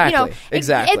smoke weed." Exactly. You know,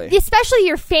 Exactly. Especially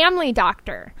your family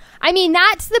doctor. I mean,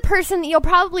 that's the person that you'll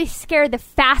probably scare the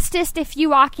fastest if you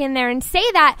walk in there and say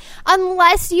that,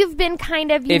 unless you've been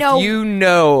kind of, if you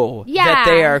know that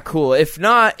they are cool. If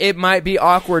not, it might be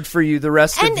awkward for you the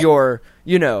rest of your,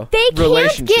 you know, they can't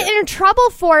relationship. get in trouble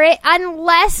for it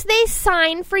unless they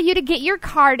sign for you to get your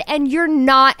card and you're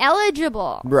not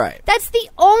eligible. Right. That's the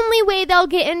only way they'll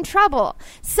get in trouble.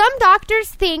 Some doctors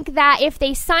think that if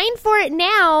they sign for it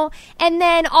now and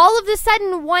then all of a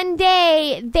sudden one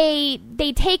day they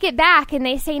take it back and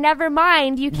they say, never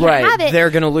mind, you can't have it. They're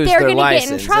going to lose their license.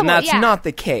 Get in trouble. And that's not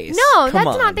the case. No, Come that's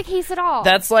on. not the case at all.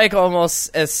 That's like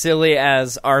almost as silly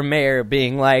as our mayor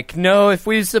being like, no, if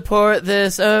we support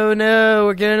this, oh no,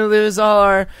 we're going to lose all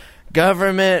our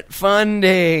government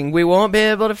funding. We won't be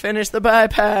able to finish the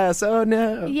bypass. Oh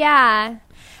no. Yeah.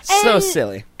 So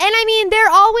silly. And I mean, they're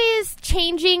always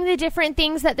changing the different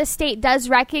things that the state does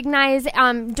recognize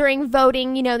during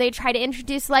voting. You know, they try to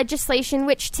introduce legislation,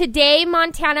 which today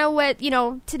Montana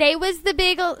today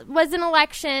was an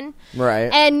election.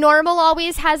 Right. And Normal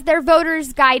always has their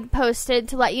voters guide posted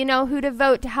to let you know who to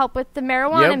vote to help with the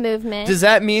marijuana movement. Does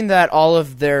that mean that all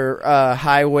of their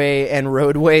highway and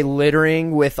roadway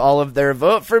littering with all of their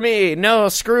vote for me, no,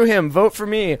 screw him, vote for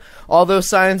me, all those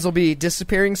signs will be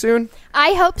disappearing soon?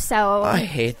 I hope so. I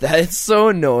hate that. It's so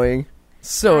annoying.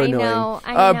 So annoying.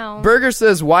 I know. Berger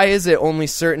says, why is it only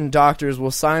certain doctors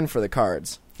will sign for the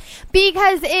cards?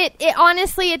 Because it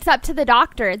honestly, it's up to the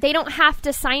doctor. They don't have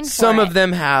to sign for it. Some of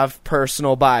them have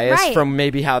personal bias from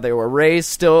maybe how they were raised.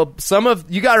 Still,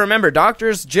 you got to remember,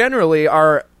 doctors generally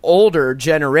are older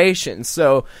generations,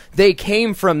 so they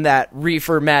came from that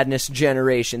reefer madness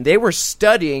generation. They were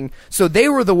studying, so they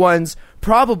were the ones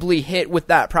probably hit with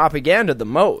that propaganda the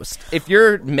most. If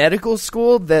you're medical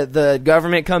school, the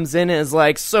government comes in and is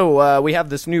like, so we have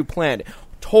this new plan.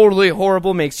 Totally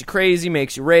horrible, makes you crazy,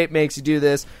 makes you rape, makes you do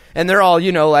this. And they're all,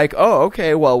 like, oh,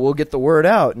 okay, well, we'll get the word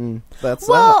out. And that's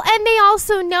Well, and they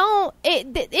also know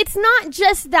it's not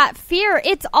just that fear.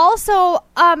 It's also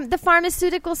the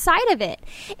pharmaceutical side of it.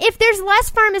 If there's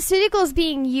less pharmaceuticals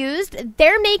being used,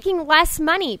 they're making less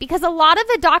money because a lot of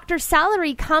a doctor's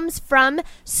salary comes from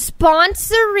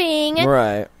sponsoring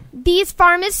these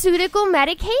pharmaceutical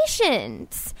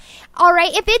medications. All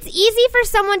right, if it's easy for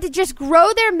someone to just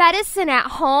grow their medicine at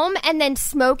home and then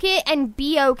smoke it and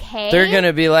be okay, they're going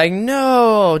to be like,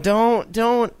 no,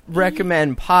 don't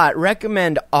recommend pot.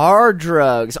 Recommend our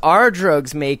drugs. Our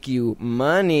drugs make you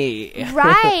money.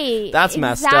 Right. That's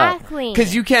messed up.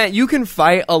 Because you can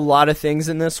fight a lot of things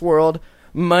in this world.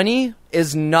 Money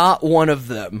is not one of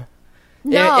them.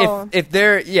 No. If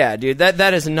they're, dude,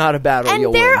 that is not a battle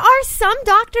you'll win. And there are some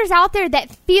doctors out there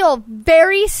that feel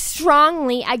very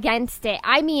strongly against it.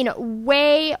 I mean,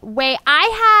 way.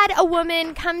 I had a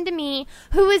woman come to me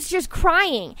who was just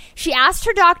crying. She asked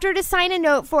her doctor to sign a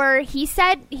note for her. He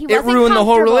said he wasn't It ruined the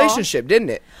whole comfortable. relationship, didn't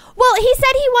it? Well, he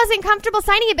said he wasn't comfortable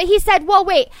signing it, but he said, well,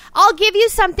 wait, I'll give you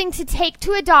something to take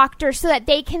to a doctor so that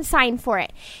they can sign for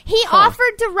it. He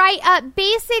offered to write up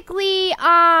basically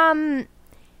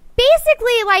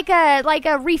basically like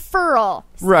a referral.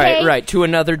 Right, okay? right. To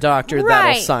another doctor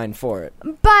that'll sign for it.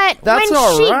 But That's when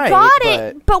all she right,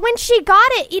 got but when she got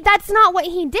it, that's not what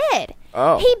he did.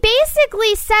 Oh. He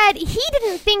basically said he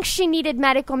didn't think she needed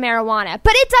medical marijuana,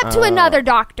 but it's up to another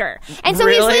doctor. And so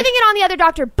he's Really? leaving it on the other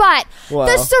doctor. But Well.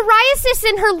 the psoriasis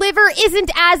in her liver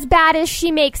isn't as bad as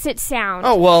she makes it sound.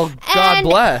 Oh, well, God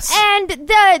bless. And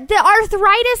the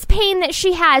arthritis pain that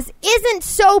she has isn't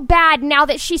so bad now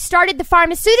that she started the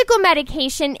pharmaceutical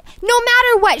medication. No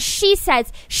matter what she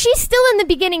says, she's still in the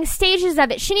beginning stages of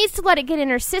it. She needs to let it get in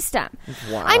her system.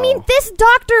 Wow. I mean, this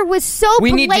doctor was so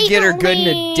We need to get her good and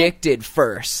blatantly- addicted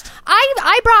first.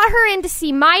 I brought her in to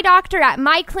see my doctor at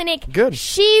my clinic. Good.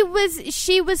 She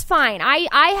was fine.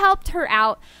 I helped her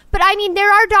out. But I mean,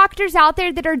 there are doctors out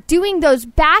there that are doing those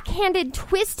backhanded,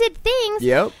 twisted things.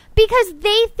 Yep. Because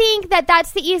they think that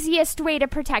that's the easiest way to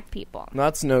protect people.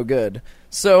 That's no good.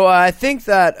 So I think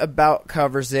that about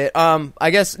covers it.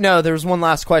 I guess, no, there's one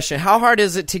last question. How hard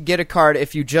is it to get a card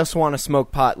if you just want to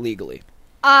smoke pot legally?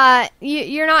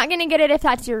 You're not going to get it if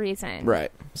that's your reason.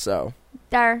 Right. So,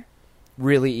 There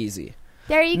really easy.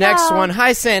 you go. Next one.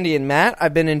 Hi, Sandy and Matt.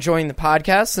 I've been enjoying the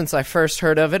podcast since I first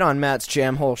heard of it on Matt's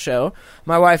Jam Hole show.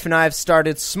 My wife and I have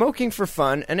started smoking for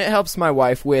fun, and it helps my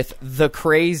wife with the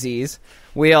crazies.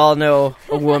 We all know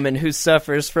a woman who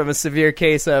suffers from a severe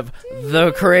case of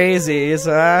the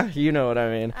crazies. You know what I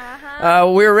mean.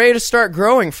 We're ready to start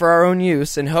growing for our own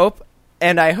use and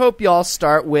I hope y'all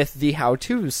start with the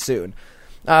how-tos soon.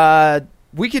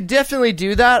 We could definitely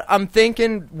do that. I'm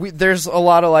thinking there's a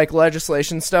lot of like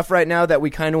legislation stuff right now that we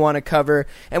kind of want to cover,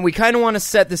 and we kind of want to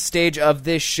set the stage of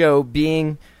this show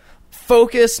being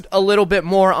focused a little bit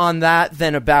more on that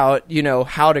than about,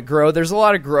 how to grow. There's a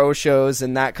lot of grow shows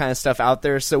and that kind of stuff out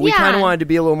there, so we kind of wanted to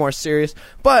be a little more serious.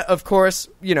 But of course,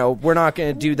 we're not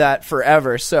going to do that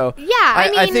forever. So Yeah,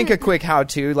 I think a quick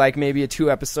how-to, like maybe a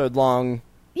 2-episode long.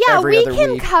 Yeah, every we other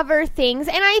can week. cover things,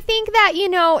 and I think that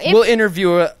if We'll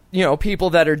interview people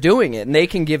that are doing it, and they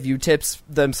can give you tips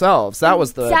themselves. That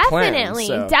was the plan.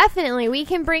 Definitely, we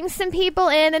can bring some people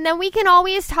in, and then we can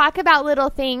always talk about little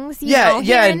things, here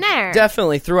and there.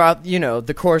 Definitely throughout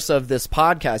the course of this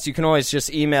podcast, you can always just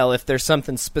email if there's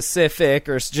something specific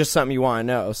or just something you want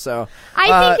to know. So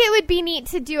I think it would be neat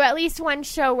to do at least one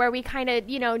show where we kind of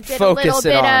did a little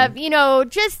bit of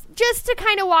just to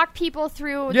kind of walk people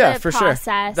through the for process.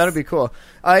 Sure. That'd be cool.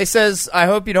 He says, I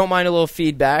hope you don't mind a little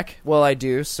feedback. Well, I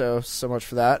do, so much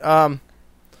for that. I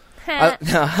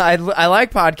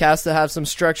like podcasts that have some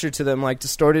structure to them, like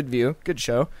Distorted View. Good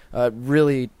show.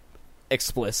 Really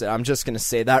explicit. I'm just going to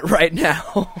say that right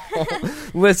now.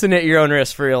 Listen at your own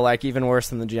risk, for real, like even worse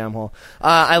than the Jam Hole.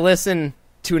 I listen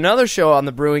to another show on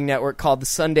the Brewing Network called The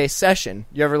Sunday Session.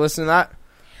 You ever listen to that?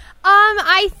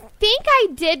 I think I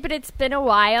did, but it's been a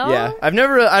while. Yeah, I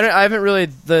haven't really,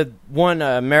 the one,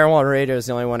 Marijuana Radio is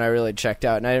the only one I really checked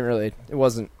out, and it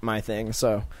wasn't my thing,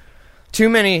 so. Too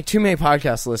many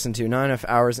podcasts to listen to, not enough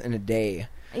hours in a day.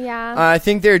 Yeah. I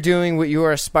think they're doing what you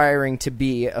are aspiring to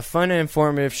be, a fun and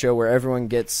informative show where everyone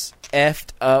gets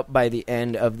effed up by the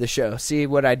end of the show. See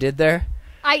what I did there?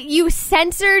 You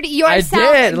censored yourself.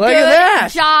 I did. Look at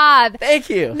that. Good job. Thank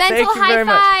you. Mental Thank you high very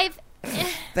five.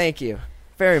 Much. Thank you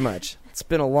very much. It's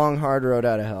been a long, hard road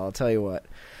out of hell, I'll tell you what.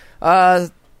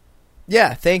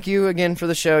 Yeah, thank you again for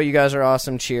the show. You guys are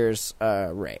awesome. Cheers,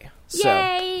 Ray. So,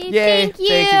 Yay. Thank you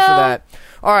for that.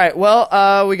 All right,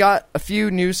 well, we got a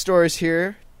few news stories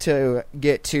here to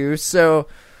get to. So,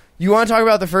 you want to talk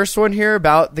about the first one here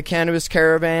about the cannabis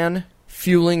caravan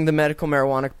fueling the medical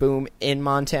marijuana boom in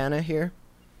Montana here?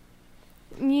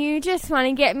 You just want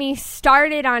to get me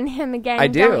started on him again, I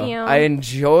do. don't you? I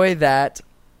enjoy that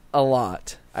a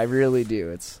lot. I really do.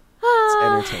 It's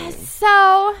entertaining.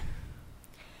 So,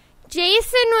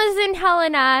 Jason was in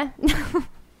Helena.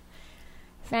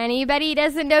 If anybody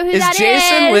doesn't know who that is. Is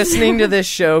Jason listening to this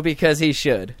show? Because he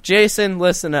should. Jason,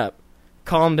 listen up.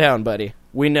 Calm down, buddy.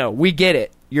 We know. We get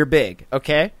it. You're big,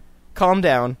 okay? Calm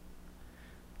down.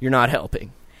 You're not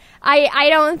helping. I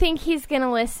don't think he's going to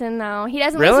listen, though. He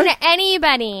doesn't Really? listen to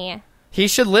anybody. He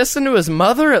should listen to his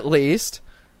mother at least.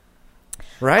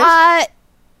 Right?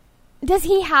 Does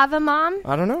he have a mom?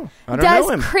 I don't know. I don't know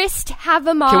him. Does Christ have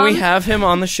a mom? Can we have him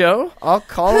on the show? I'll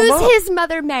call him up. Who's his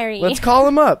mother, Mary? Let's call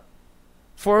him up.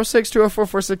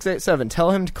 406-204-4687.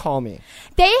 Tell him to call me.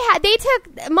 They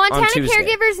took Montana On Tuesday.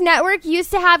 Caregivers Network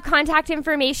used to have contact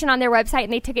information on their website,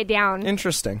 and they took it down.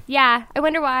 Interesting. Yeah, I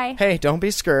wonder why. Hey, don't be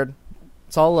scared.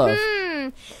 It's all love.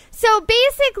 So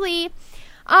basically,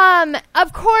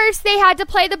 Of course, they had to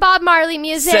play the Bob Marley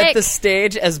music. Set the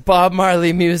stage as Bob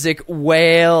Marley music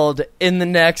wailed in the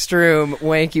next room.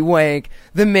 Wanky wank.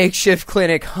 The makeshift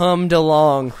clinic hummed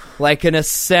along like an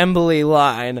assembly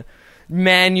line.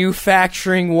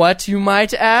 Manufacturing what, you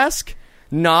might ask?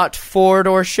 Not Ford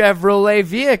or Chevrolet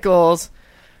vehicles.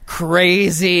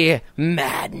 Crazy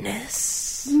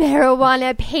madness.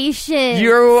 Marijuana patients.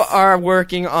 You are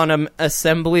working on an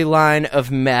assembly line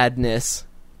of madness.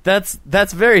 That's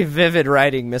very vivid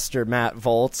writing, Mr. Matt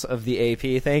Volts of the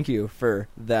AP. Thank you for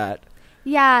that.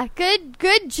 Yeah,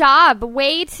 good job.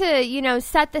 Way to,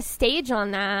 set the stage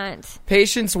on that.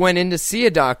 Patients went in to see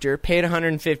a doctor, paid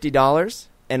 $150,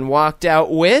 and walked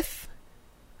out with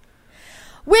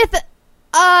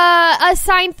a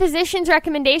signed physician's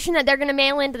recommendation that they're going to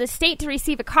mail into the state to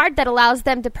receive a card that allows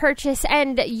them to purchase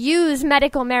and use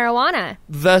medical marijuana.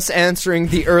 Thus answering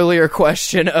the earlier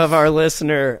question of our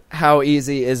listener, how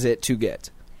easy is it to get?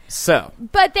 So.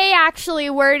 But they actually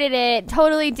worded it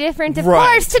totally different, of Right.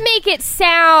 course, to make it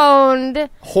sound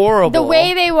horrible. the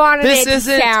way they wanted it to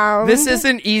sound. This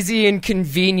isn't easy and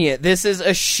convenient. This is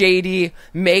a shady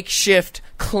makeshift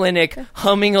clinic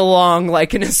humming along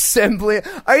like an assembly.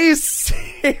 Are you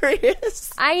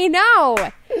serious? I know.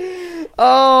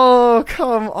 Oh,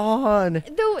 come on. Did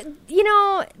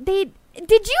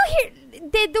you hear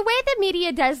the way the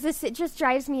media does this? It just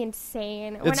drives me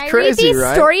insane. When I crazy, read these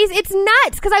right? stories, it's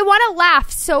nuts because I want to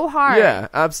laugh so hard. Yeah,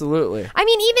 absolutely. I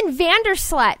mean, even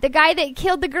Vandersloot, the guy that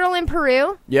killed the girl in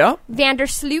Peru. Yeah.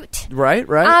 Vandersloot. Right.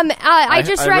 I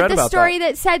just read the about story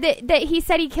that said that he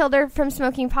said he killed her from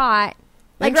smoking pot.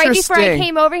 Like right before I Interesting.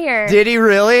 came over here. Did he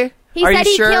really? He Are said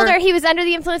you he sure? killed her. He was under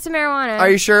the influence of marijuana. Are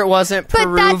you sure it wasn't But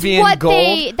Peruvian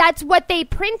gold? that's what they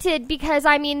printed because,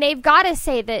 I mean, they've got to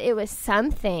say that it was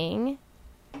something.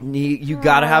 You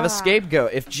gotta have a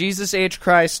scapegoat. If Jesus H.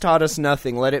 Christ taught us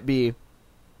nothing, let it be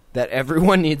that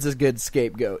everyone needs a good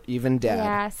scapegoat, even Dad.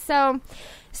 Yeah, so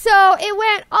it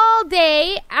went all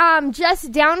day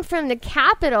just down from the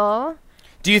Capitol.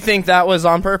 Do you think that was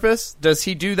on purpose? Does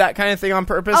he do that kind of thing on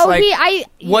purpose? Oh, What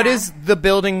yeah. is the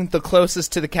building the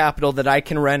closest to the Capitol that I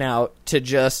can rent out to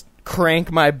just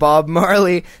crank my Bob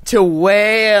Marley to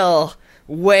wail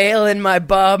in my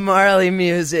Bob Marley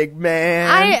music,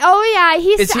 man?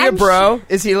 Is he a bro?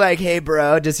 Is he like, hey,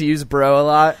 bro? Does he use bro a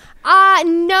lot?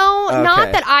 No, Okay.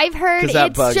 not that I've heard. 'Cause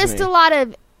that It's bugs just me. a lot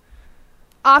of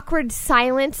awkward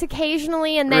silence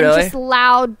occasionally and then Really? just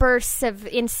loud bursts of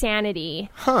insanity.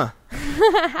 Huh.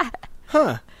 Right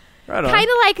on. Kind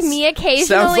of like me occasionally.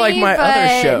 Sounds like my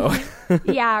other show.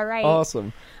 Yeah, right.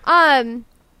 Awesome.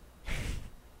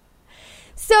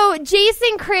 So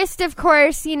Jason Christ, of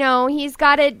course, he's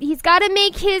got to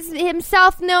make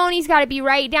himself known. He's got to be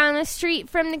right down the street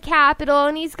from the Capitol,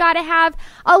 and he's got to have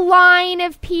a line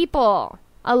of people.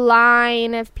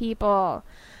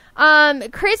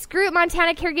 Chris Group,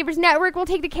 Montana Caregivers Network, will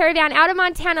take the caravan out of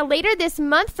Montana later this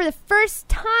month for the first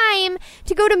time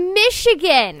to go to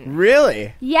Michigan.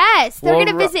 Really? Yes, they're Well,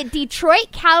 going to visit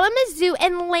Detroit, Kalamazoo,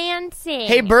 and Lansing.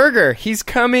 Hey, Burger, he's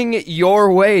coming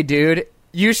your way, dude.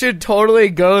 You should totally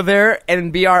go there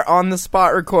and be our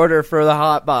on-the-spot recorder for the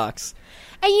Hot Box.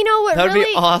 And you know what? That would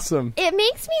really, be awesome. It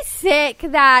makes me sick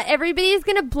that everybody's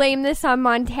going to blame this on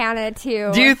Montana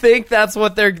too. Do you think that's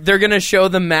what they're going to show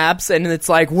the maps and it's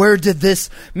like, where did this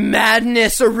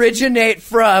madness originate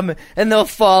from? And they'll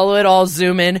follow it, all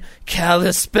zoom in,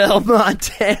 Kalispell,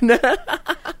 Montana.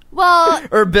 Well,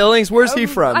 or Billings, where's he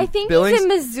from? I think Billings? he's in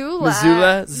Missoula.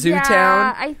 Missoula? Zootown?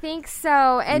 Yeah, I think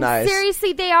so. And Nice.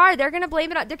 seriously, they're going to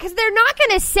blame it on, because they're not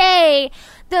going to say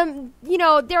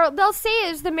they'll say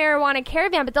it was the marijuana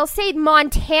caravan, but they'll say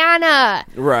Montana.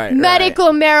 Right. Medical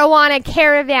marijuana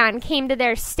caravan came to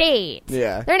their state.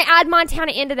 Yeah. They're going to add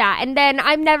Montana into that. And then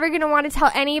I'm never going to want to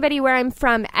tell anybody where I'm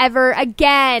from ever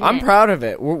again. I'm proud of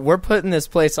it. We're putting this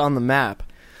place on the map.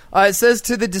 It says,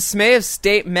 to the dismay of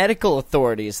state medical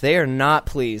authorities, they are not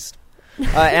pleased.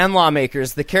 And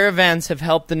lawmakers, the caravans have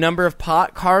helped the number of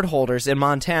pot card holders in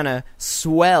Montana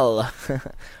swell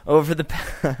over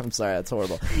the I'm sorry, that's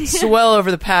horrible. Swell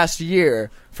over the past year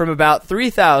from about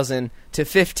 3,000 to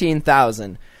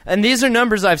 15,000. And these are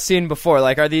numbers I've seen before.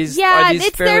 Like, are these it's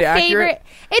fairly their accurate? favorite.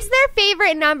 It's their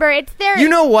favorite number. It's their. You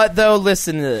know what, though?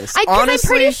 Listen to this. Because Honestly,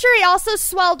 I'm pretty sure it also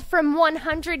swelled from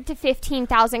 100 to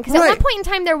 15,000. Because at Right. one point in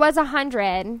time there was 100.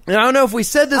 And I don't know if we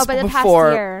said this Over the past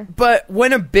before, year. but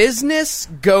when a business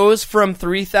goes from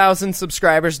 3,000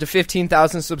 subscribers to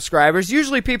 15,000 subscribers,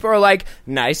 usually people are like,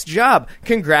 nice job,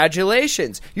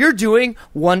 congratulations. You're doing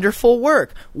wonderful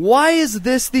work. Why is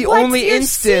this the What's only your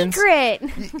instance? secret?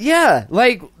 Yeah,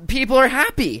 like, people are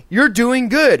happy. You're doing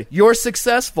good. You're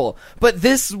successful. But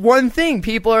this one thing,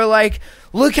 people are like,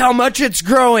 look how much it's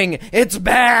growing. It's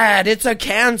bad. It's a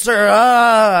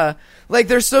cancer. Like,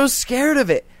 they're so scared of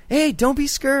it. Hey, don't be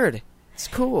scared. It's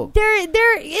cool.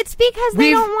 It's because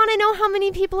they don't want to know how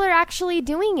many people are actually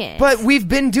doing it. But we've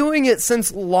been doing it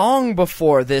since long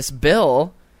before this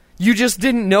bill. You just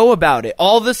didn't know about it.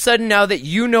 All of a sudden, now that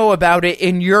you know about it,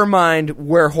 in your mind,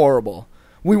 we're horrible.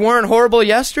 We weren't horrible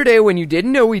yesterday when you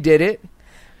didn't know we did it.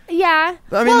 Yeah.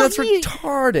 I mean, that's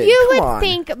retarded. You Come would on.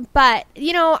 think, but,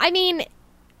 I mean,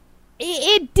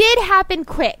 it did happen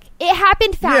quick. It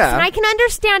happened fast, Yeah. and I can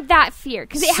understand that fear,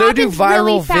 because it So happened do viral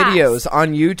really fast. videos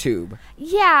on YouTube.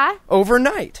 Yeah.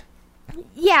 Overnight.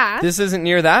 Yeah. This isn't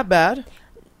near that bad.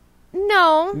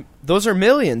 No. Those are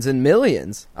millions and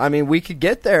millions. I mean, we could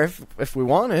get there if we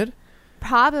wanted.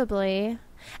 Probably. And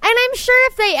I'm sure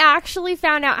if they actually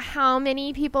found out how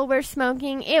many people were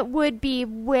smoking, it would be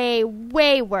way,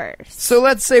 way worse. So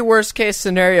let's say worst case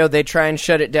scenario, they try and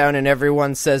shut it down and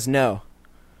everyone says no.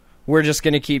 We're just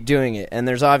going to keep doing it. And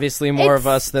there's obviously more of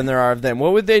us than there are of them.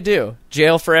 What would they do?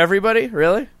 Jail for everybody?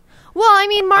 Really? Well, I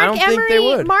mean, I don't think they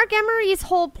would. Mark Emery's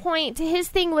whole point to his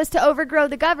thing was to overgrow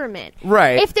the government.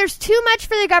 Right. If there's too much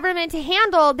for the government to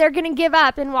handle, they're going to give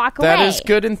up and walk away. That is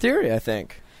good in theory, I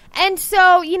think. And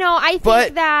so,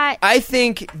 I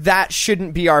think that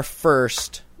shouldn't be our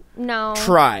first no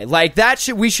try. Like,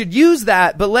 we should use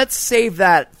that, but let's save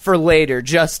that for later,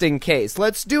 just in case.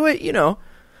 Let's do it,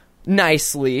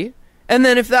 nicely. And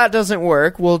then if that doesn't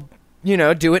work, we'll,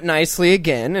 do it nicely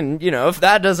again. And, if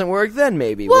that doesn't work, then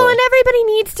maybe Well, and everybody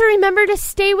needs to remember to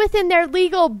stay within their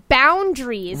legal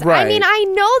boundaries. Right. I mean, I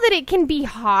know that it can be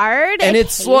hard and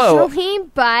it's slow,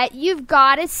 but you've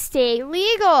got to stay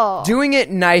legal. Doing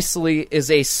it nicely is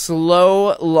a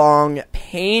slow, long,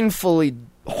 painfully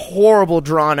horrible,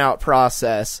 drawn-out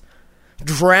process.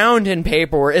 Drowned in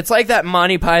paperwork. It's like that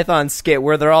Monty Python skit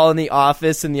where they're all in the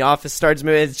office and the office starts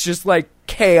moving. It's just like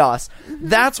chaos. Mm-hmm.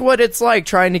 That's what it's like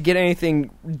trying to get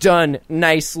anything done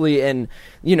nicely and,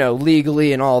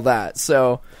 legally and all that.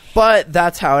 So, but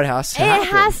that's how it has to happen.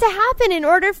 It has to happen in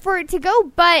order for it to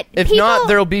go, but if not,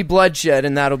 there'll be bloodshed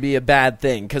and that'll be a bad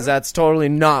thing because that's totally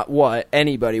not what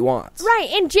anybody wants. Right,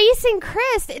 and Jason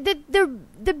Christ,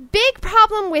 the big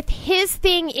problem with his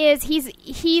thing is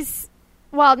he's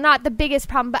well, not the biggest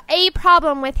problem, but a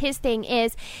problem with his thing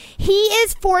is he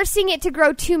is forcing it to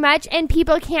grow too much and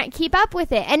people can't keep up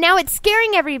with it. And now it's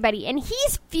scaring everybody. And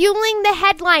he's fueling the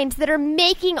headlines that are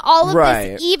making all of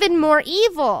this even more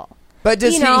evil. But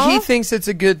does he thinks it's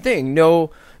a good thing? No,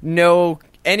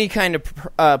 any kind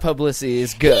of publicity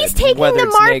is good. He's taking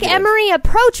the Mark Emery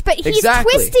approach, but he's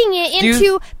twisting it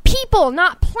into people,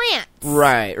 not plants.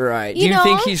 Right. Do you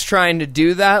think he's trying to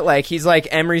do that? Like, he's like,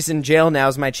 Emery's in jail,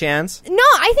 now's my chance? No,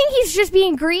 I think he's just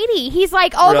being greedy. He's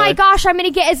like, my gosh, I'm going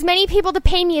to get as many people to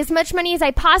pay me as much money as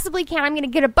I possibly can. I'm going to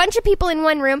get a bunch of people in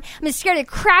one room. I'm going to scare the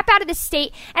crap out of the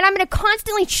state, and I'm going to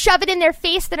constantly shove it in their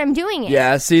face that I'm doing it.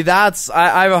 Yeah, see,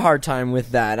 I have a hard time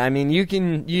with that. I mean, you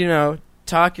can,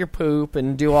 talk your poop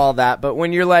and do all that, but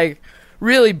when you're like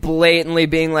really blatantly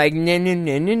being like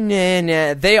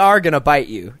nah, they are gonna bite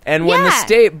you. And when the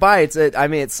state bites it, I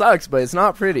mean, it sucks, but it's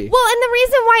not pretty. Well, and the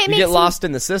reason why you get lost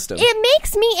in the system. It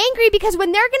makes me angry because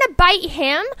when they're gonna bite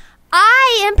him,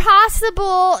 I am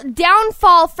possible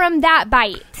downfall from that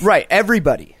bite. Right,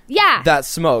 everybody that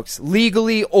smokes,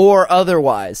 legally or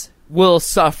otherwise, will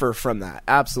suffer from that.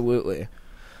 Absolutely.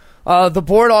 The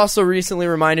board also recently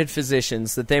reminded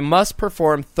physicians that they must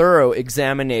perform thorough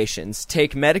examinations,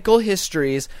 take medical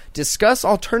histories, discuss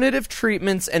alternative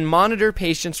treatments, and monitor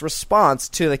patients' response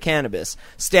to the cannabis,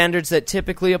 standards that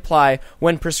typically apply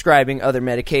when prescribing other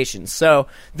medications. So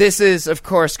this is, of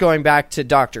course, going back to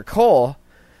Dr. Cole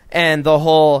and the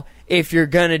whole, if you're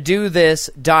going to do this,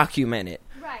 document it.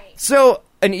 Right. So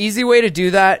an easy way to do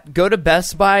that, go to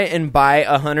Best Buy and buy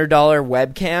a $100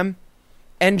 webcam.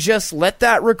 And just let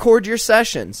that record your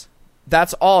sessions.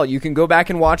 That's all. You can go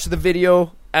back and watch the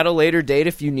video at a later date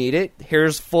if you need it.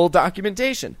 Here's full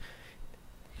documentation.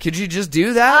 Could you just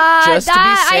do that just to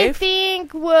be safe? I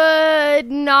think would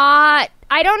not.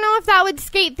 I don't know if that would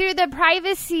skate through the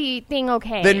privacy thing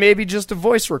okay. Then maybe just a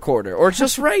voice recorder. Or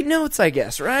just write notes, I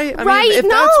guess, right? I mean, if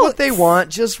that's what they want,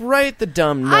 just write the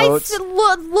dumb notes.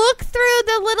 Look through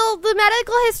the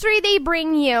medical history they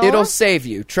bring you. It'll save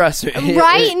you, trust me.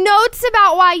 Write notes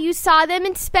about why you saw them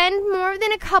and spend more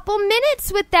than a couple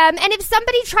minutes with them. And if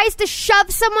somebody tries to shove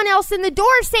someone else in the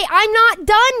door, say, I'm not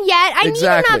done yet. I need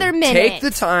another minute. Take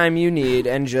the time you need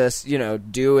and just,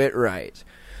 do it right.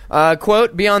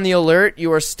 Quote, be on the alert.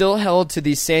 You are still held to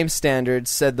these same standards,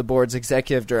 said the board's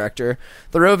executive director.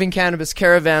 The roving cannabis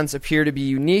caravans appear to be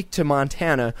unique to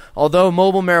Montana, although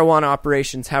mobile marijuana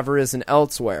operations have arisen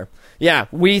elsewhere. Yeah,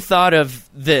 we thought of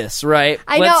this, right?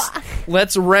 I know.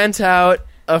 Let's rent out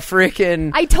a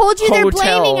freaking I told you hotel. They're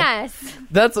blaming us.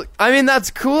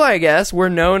 That's cool, I guess. We're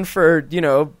known for,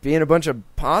 being a bunch of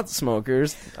pot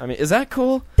smokers. I mean, is that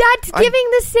cool? That's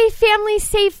giving the safe family,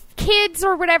 safe kids,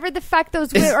 or whatever the fuck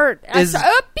those beep.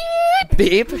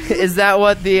 Beep? Is that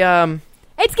what the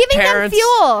it's giving them parents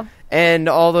fuel. And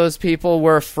all those people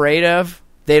were afraid of?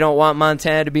 They don't want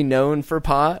Montana to be known for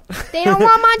pot? They don't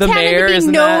want Montana mayor, to be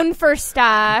isn't known for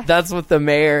stuff. That's what the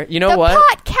mayor... You know the what?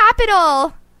 pot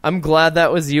capital. I'm glad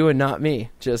that was you and not me.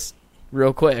 Just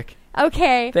real quick.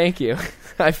 Okay. Thank you.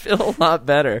 I feel a lot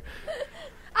better.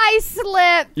 I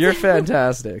slipped. You're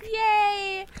fantastic.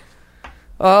 Yay.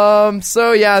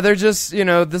 So yeah, they're just,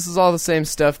 this is all the same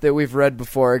stuff that we've read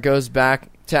before. It goes back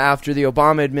to after the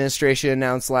Obama administration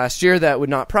announced last year that would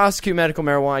not prosecute medical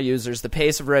marijuana users. The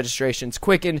pace of registrations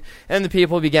quickened and the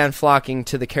people began flocking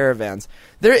to the caravans.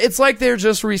 It's like they're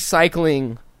just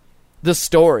recycling the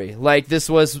story. Like, this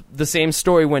was the same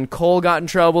story when Cole got in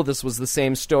trouble. This was the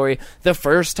same story the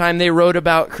first time they wrote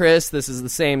about Chris. This is the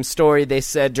same story they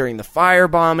said during the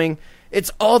firebombing.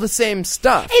 It's all the same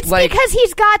stuff. It's because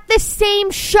he's got the same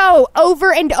show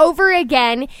over and over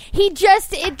again.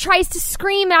 It tries to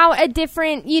scream out a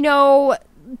different,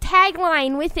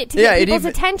 tagline with it to get people's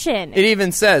attention. It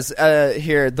even says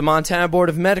here, the Montana Board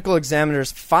of Medical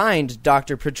Examiners fined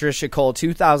Dr. Patricia Cole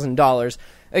 $2,000,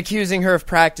 accusing her of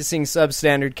practicing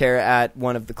substandard care at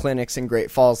one of the clinics in Great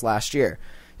Falls last year.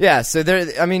 Yeah, so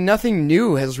nothing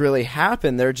new has really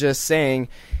happened. They're just saying,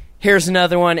 here's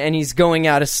another one, and he's going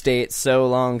out of state. So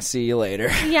long, see you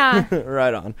later. Yeah.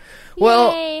 Right on.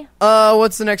 Yay. Well,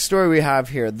 what's the next story we have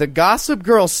here? The Gossip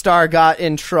Girl star got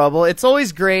in trouble. It's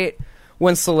always great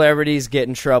when celebrities get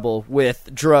in trouble with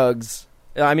drugs.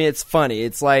 I mean, it's funny.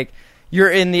 It's like you're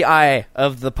in the eye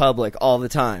of the public all the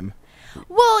time.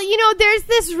 Well, there's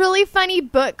this really funny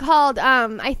book called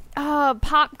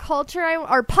Pop Culture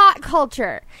or Pot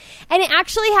Culture, and it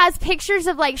actually has pictures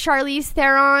of like Charlize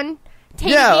Theron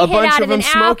taking a hit out of an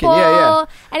apple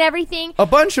and everything. A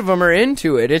bunch of them are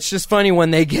into it. It's just funny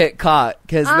when they get caught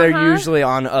because they're usually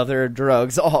on other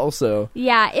drugs also.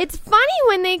 Yeah, it's funny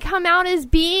when they come out as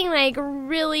being like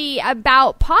really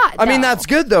about pot. I mean, that's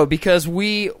good though, because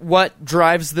what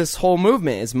drives this whole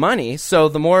movement is money. So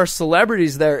the more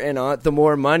celebrities they're in on it, the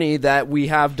more money that we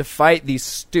have to fight these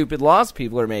stupid laws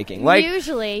people are making. Like,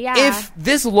 usually, yeah. If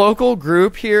this local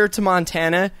group here to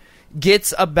Montana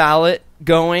gets a ballot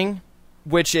going,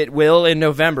 which it will in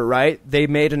November, right? They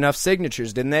made enough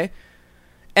signatures, didn't they?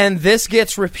 And this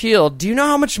gets repealed. Do you know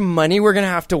how much money we're going to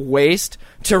have to waste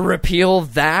to repeal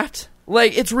that?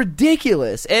 Like, it's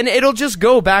ridiculous. And it'll just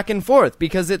go back and forth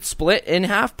because it's split in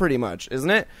half pretty much,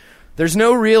 isn't it? There's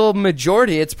no real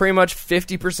majority. It's pretty much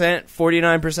 50%, 49%,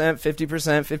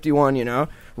 50%, 51,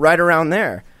 right around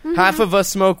there. Mm-hmm. Half of us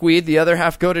smoke weed, the other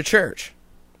half go to church.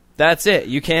 That's it.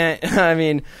 You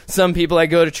can't, some people that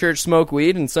go to church smoke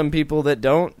weed and some people that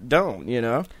don't,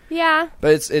 Yeah.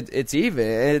 But it's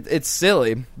even. It's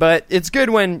silly. But it's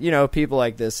good when, people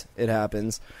like this, it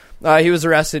happens. He was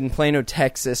arrested in Plano,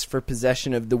 Texas for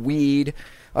possession of the weed.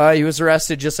 He was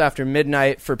arrested just after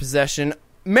midnight for possession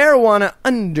marijuana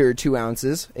under 2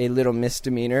 ounces, a little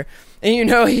misdemeanor. And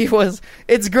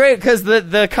it's great because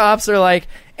the cops are like,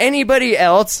 anybody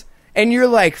else? And you're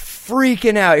like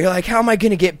freaking out. You're like, how am I going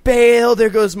to get bail? There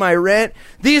goes my rent.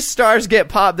 These stars get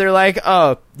popped. They're like,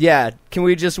 oh, yeah, can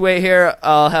we just wait here?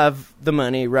 I'll have the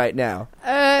money right now.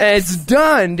 And it's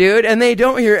done, dude. And they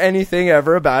don't hear anything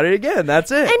ever about it again.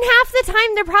 That's it. And half the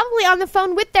time, they're probably on the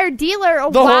phone with their dealer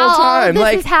the whole time.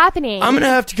 This is happening. I'm going to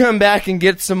have to come back and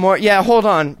get some more. Yeah, hold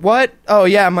on. What? Oh,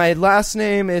 yeah, my last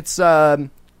name, it's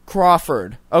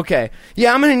Crawford. Okay.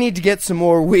 Yeah, I'm going to need to get some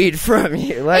more weed from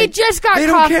you. Like, it just got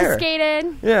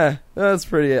confiscated. Yeah, that's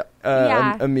pretty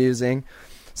amusing.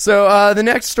 So the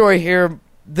next story here,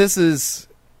 this is,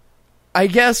 I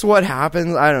guess what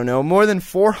happens, I don't know, more than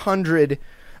 400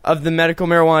 of the medical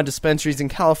marijuana dispensaries in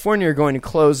California are going to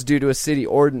close due to a city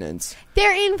ordinance.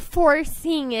 They're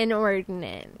enforcing an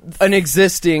ordinance. An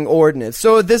existing ordinance.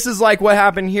 So this is like what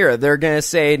happened here. They're going to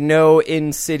say no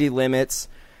in-city limits.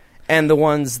 And the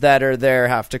ones that are there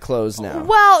have to close now.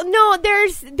 Well, no,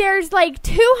 there's like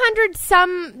 200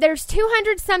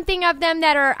 something of them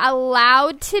that are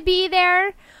allowed to be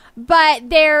there, But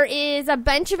there is a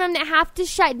bunch of them that have to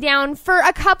shut down for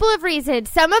a couple of reasons.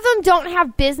 Some of them don't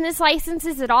have business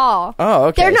licenses at all. Oh,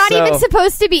 okay. They're not even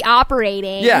supposed to be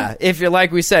operating. Yeah, if you're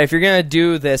like we said, if you're going to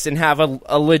do this and have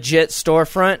a legit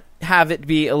storefront, have it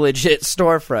be a legit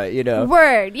storefront, you know.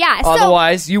 Word, yeah.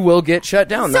 Otherwise, you will get shut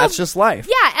down. That's just life.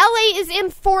 Yeah, LA is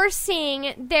enforcing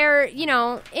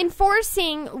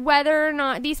enforcing whether or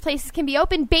not these places can be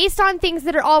open based on things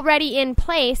that are already in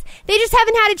place. They just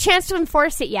haven't had a chance to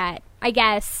enforce it yet, I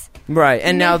guess. Right,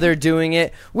 and now they're doing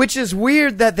it, which is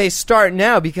weird that they start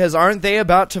now, because aren't they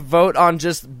about to vote on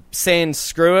just saying,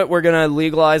 screw it, we're going to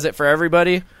legalize it for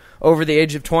everybody over the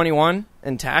age of 21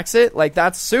 and tax it? Like,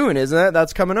 that's soon, isn't it?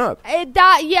 That's coming up.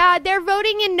 Yeah, they're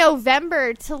voting in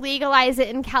November to legalize it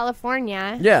in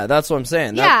California. Yeah, that's what I'm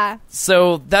saying. Yeah.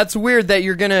 So that's weird that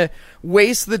you're going to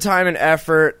waste the time and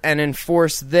effort and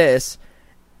enforce this,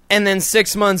 and then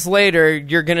 6 months later,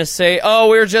 you're going to say, oh,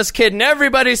 we were just kidding.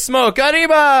 Everybody smoke.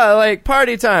 Arriba! Like,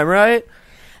 party time, right?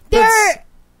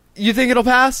 You think it'll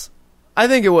pass? I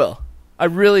think it will. I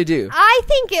really do. I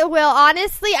think it will,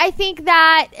 honestly. I think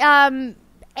that,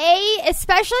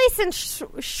 especially since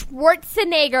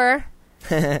Schwarzenegger,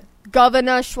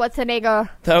 Governor Schwarzenegger.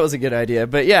 That was a good idea.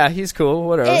 But yeah, he's cool.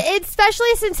 Whatever.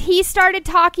 Especially since he started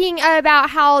talking about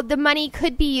how the money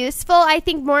could be useful, I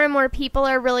think more and more people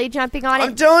are really jumping on it.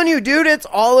 I'm telling you, dude, it's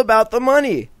all about the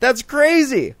money. That's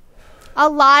crazy. A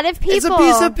lot of people. It's a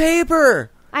piece of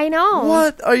paper. I know.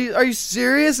 What? Are you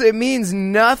serious? It means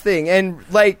nothing. And,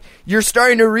 like, you're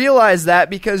starting to realize that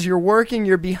because you're working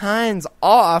your behinds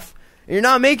off. And you're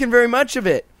not making very much of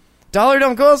it. Dollar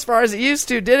don't go as far as it used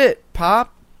to, did it,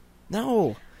 Pop?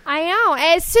 No. I know.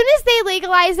 As soon as they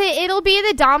legalize it, it'll be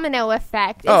the domino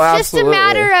effect. It's just absolutely. a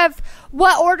matter of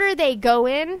what order they go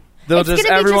in. It's going to be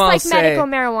just like medical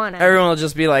marijuana. Everyone will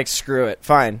just be like, screw it.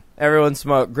 Fine. Everyone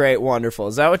smoke. Great. Wonderful.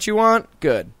 Is that what you want?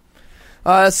 Good.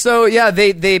 So, yeah,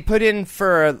 they put in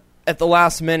at the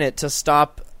last minute to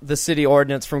stop the city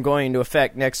ordinance from going into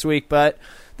effect next week, but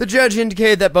the judge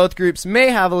indicated that both groups may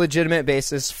have a legitimate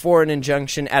basis for an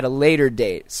injunction at a later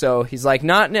date. So he's like,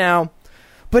 not now,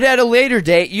 but at a later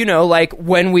date, you know, like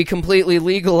when we completely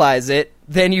legalize it,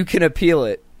 then you can appeal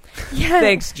it. Yeah.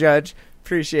 Thanks, Judge.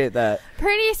 Appreciate that.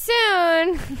 Pretty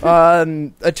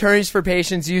soon. Attorneys for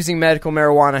patients using medical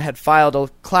marijuana had filed a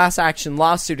class action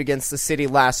lawsuit against the city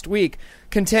last week,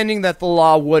 contending that the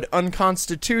law would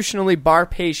unconstitutionally bar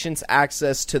patients'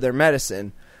 access to their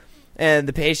medicine. And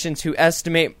the patients, who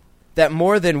estimate that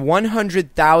more than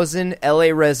 100,000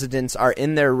 LA residents are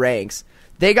in their ranks,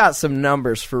 they got some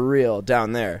numbers for real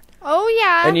down there. Oh,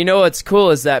 yeah. And you know what's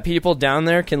cool is that people down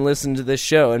there can listen to this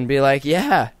show and be like,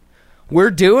 yeah,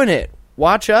 we're doing it.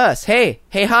 Watch us. Hey,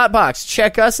 Hotbox,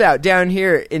 check us out down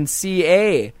here in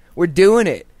CA. We're doing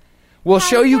it. We'll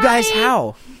show you guys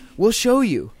how. We'll show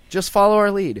you. Just follow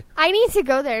our lead. I need to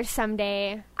go there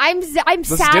someday. I'm Let's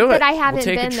sad do it. that I haven't We'll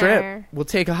take been a trip. there. We'll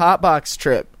take a Hotbox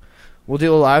trip. We'll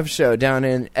do a live show down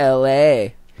in LA.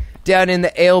 Down in the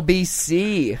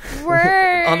LBC.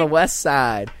 Word. On the west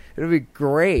side. It'll be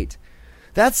great.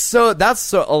 That's so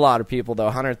a lot of people though,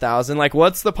 100,000. Like,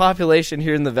 what's the population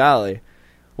here in the valley?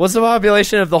 What's the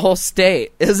population of the whole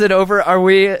state? Is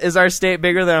our state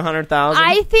bigger than 100,000?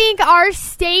 I think our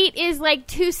state is like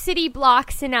 2 city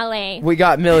blocks in LA. We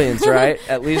got millions, right?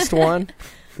 At least one?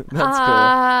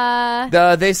 That's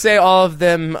cool. They say all of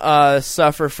them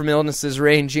suffer from illnesses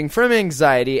ranging from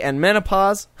anxiety and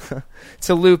menopause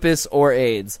to lupus or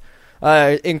AIDS.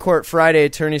 In court Friday,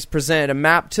 attorneys presented a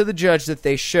map to the judge that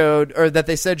they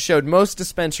said showed most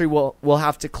dispensary will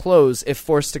have to close if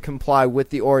forced to comply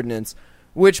with the ordinance,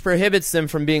 which prohibits them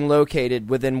from being located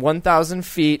within 1,000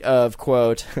 feet of,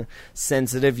 quote,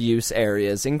 sensitive use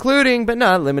areas, including but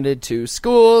not limited to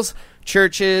schools,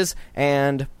 churches,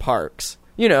 and parks.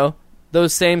 You know,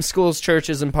 those same schools,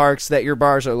 churches, and parks that your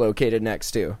bars are located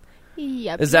next to.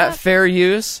 Yep. Is that fair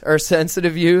use or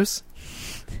sensitive use?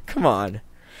 Come on.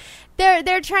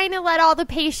 They're trying to let all the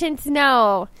patients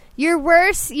know you're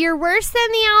worse than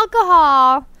the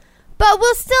alcohol, but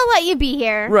we'll still let you be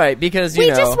here. Right, because we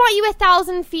just want you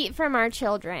 1,000 feet from our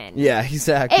children. Yeah,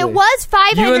 exactly. It was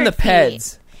 500 You and the feet.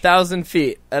 peds. 1,000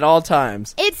 feet at all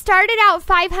times. It started out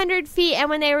 500 feet, and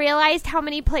when they realized how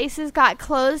many places got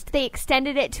closed, they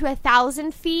extended it to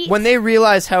 1,000 feet. When they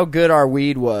realized how good our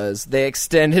weed was, they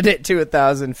extended it to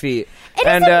 1,000 feet.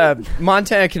 And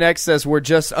Montana Connect says we're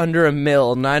just under a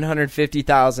mil,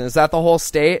 950,000. Is that the whole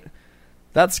state?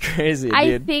 That's crazy, dude.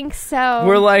 I think so.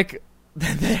 We're like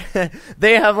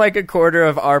they have like a quarter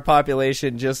of our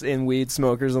population just in weed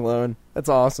smokers alone. That's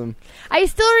awesome. I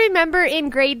still remember in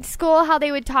grade school how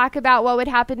they would talk about what would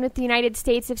happen with the United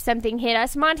States if something hit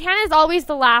us. Montana is always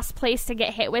the last place to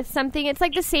get hit with something. It's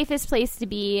like the safest place to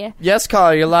be. Yes,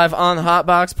 caller, you're live on the Hot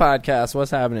Box Podcast.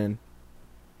 What's happening?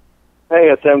 Hey,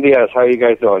 it's MDS. How are you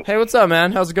guys doing? Hey, what's up,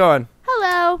 man? How's it going?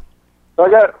 Hello.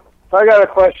 I got a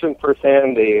question for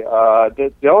Sandy.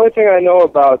 The only thing I know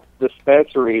about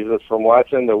dispensaries is from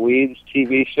watching the Weeds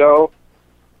TV show,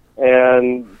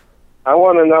 and I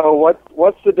want to know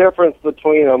what's the difference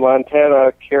between a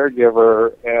Montana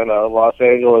caregiver and a Los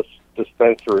Angeles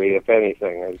dispensary, if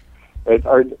anything. Is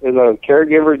a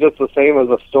caregiver just the same as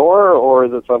a store, or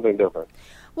is it something different?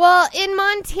 Well, in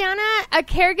Montana, a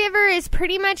caregiver is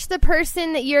pretty much the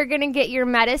person that you're going to get your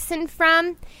medicine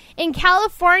from. In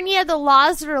California, the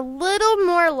laws are a little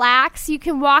more lax. You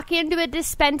can walk into a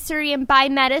dispensary and buy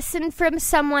medicine from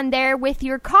someone there with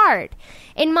your card.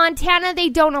 In Montana, they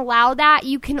don't allow that.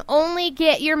 You can only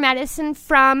get your medicine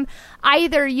from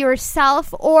either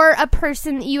yourself or a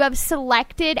person that you have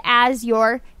selected as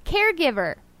your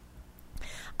caregiver.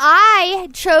 I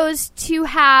chose to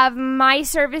have my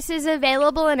services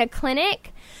available in a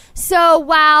clinic. So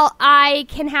while I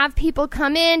can have people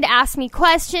come in to ask me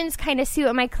questions, kind of see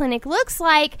what my clinic looks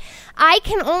like, I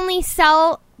can only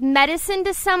sell medicine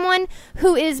to someone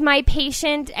who is my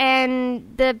patient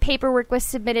and the paperwork was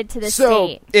submitted to the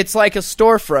state. So it's like a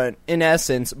storefront in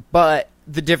essence, but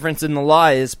the difference in the law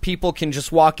is people can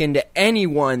just walk into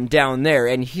anyone down there,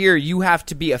 and here you have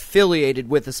to be affiliated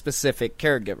with a specific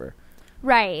caregiver.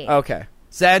 Right. Okay.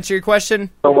 Does that answer your question?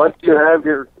 So once you have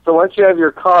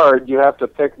your card, you have to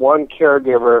pick one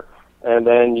caregiver, and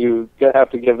then you have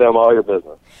to give them all your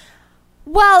business.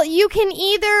 Well, you can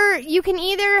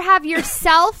either have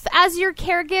yourself as your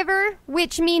caregiver,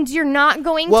 which means you're not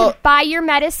going to buy your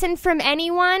medicine from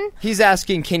anyone. He's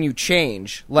asking, can you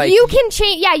change? Like you can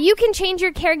change. Yeah, you can change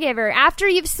your caregiver after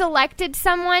you've selected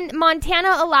someone.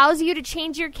 Montana allows you to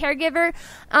change your caregiver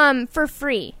for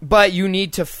free. But you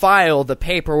need to file the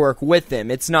paperwork with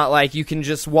them. It's not like you can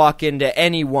just walk into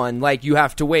anyone. Like you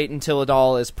have to wait until it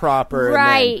all is proper.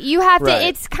 Right. And then, you have to.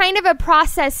 It's kind of a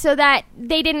process so that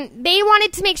they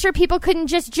wanted to make sure people couldn't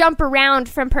just jump around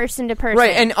from person to person.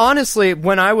 Right, and honestly,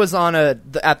 when I was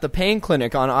at the pain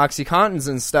clinic on OxyContins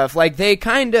and stuff, like, they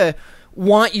kind of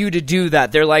want you to do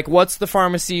that. They're like, what's the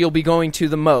pharmacy you'll be going to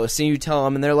the most? And you tell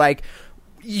them, and they're like,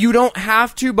 you don't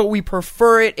have to, but we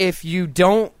prefer it if you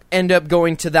don't end up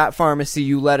going to that pharmacy,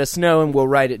 you let us know and we'll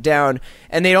write it down.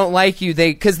 And they don't like you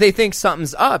because they think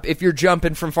something's up if you're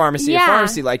jumping from pharmacy to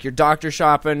pharmacy, like you're doctor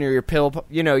shopping or your pill,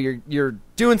 you're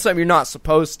doing something you're not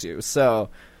supposed to. So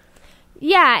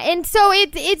yeah, and so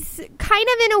it's kind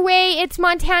of, in a way, it's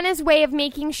Montana's way of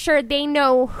making sure they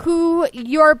know who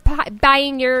you're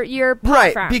buying your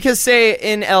pot from. Because say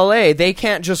in LA, they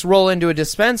can't just roll into a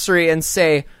dispensary and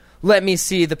say, let me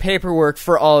see the paperwork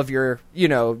for all of your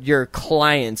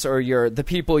clients or the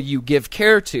people you give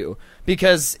care to,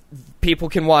 because people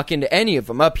can walk into any of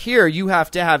them. Up here, you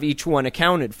have to have each one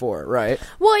accounted for, right?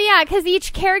 Well, yeah, because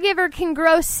each caregiver can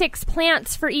grow 6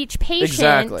 plants for each patient.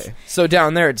 Exactly. So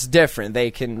down there, it's different.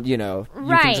 They can, you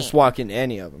can just walk into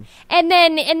any of them. And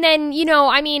then,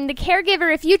 the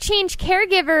caregiver, if you change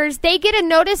caregivers, they get a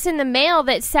notice in the mail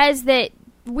that says that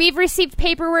we've received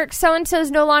paperwork, so-and-so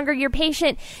is no longer your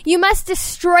patient. You must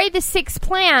destroy the 6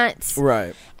 plants.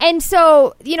 Right. And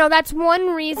so, that's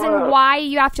one reason why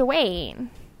you have to wait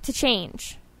to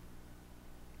change.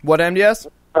 What, MDS?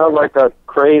 Sounds like a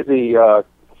crazy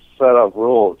set of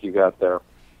rules you got there.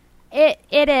 It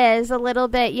is, a little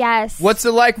bit, yes. What's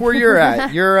it like where you're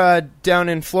at? You're down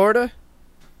in Florida?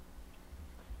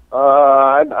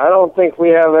 I don't think we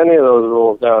have any of those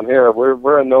rules down here.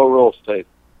 We're a no-rule state.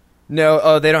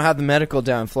 No, they don't have the medical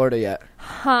down in Florida yet.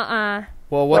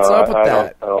 Well, what's up with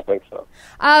that? I don't think so.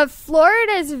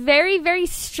 Florida is very, very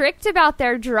strict about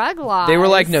their drug laws. They were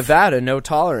like Nevada, no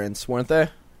tolerance, weren't they?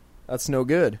 That's no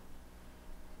good.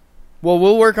 Well,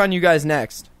 we'll work on you guys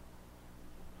next.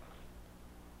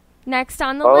 Next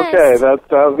on the list. Okay, that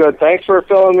sounds good. Thanks for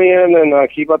filling me in, and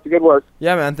keep up the good work.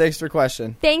 Yeah, man, thanks for the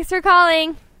question. Thanks for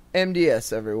calling.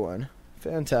 MDS, everyone.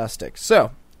 Fantastic.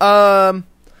 So,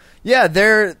 yeah,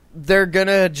 they're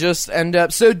gonna just end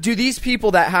up. So, do these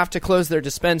people that have to close their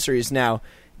dispensaries now,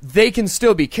 they can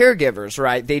still be caregivers,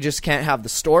 right? They just can't have the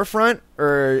storefront,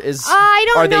 or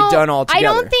are they done altogether?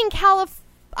 I don't think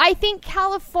I think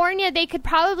California, they could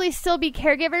probably still be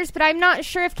caregivers, but I'm not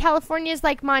sure if California is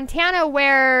like Montana,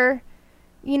 where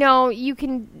you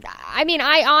can.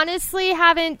 I honestly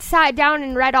haven't sat down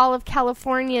and read all of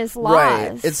California's laws.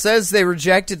 Right. It says they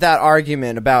rejected that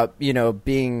argument about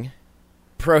being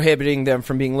prohibiting them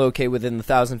from being located within the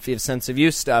 1,000 feet of sense of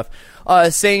use stuff,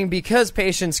 saying because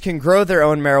patients can grow their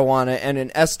own marijuana and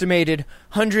an estimated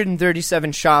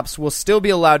 137 shops will still be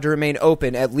allowed to remain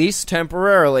open, at least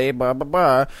temporarily,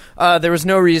 there was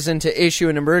no reason to issue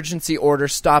an emergency order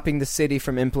stopping the city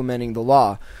from implementing the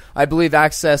law. I believe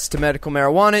access to medical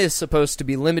marijuana is supposed to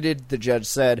be limited, the judge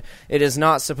said. It is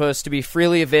not supposed to be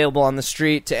freely available on the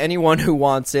street to anyone who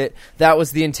wants it. That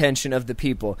was the intention of the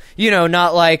people. You know,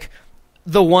 not like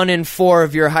the 1 in 4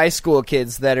 of your high school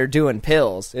kids that are doing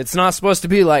pills. It's not supposed to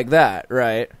be like that,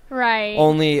 right? Right.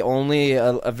 Only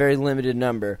a very limited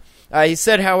number. He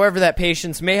said, however, that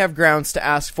patients may have grounds to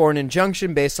ask for an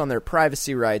injunction based on their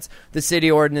privacy rights. The city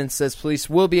ordinance says police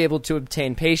will be able to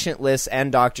obtain patient lists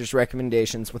and doctors'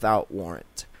 recommendations without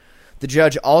warrant. The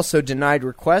judge also denied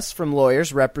requests from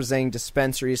lawyers representing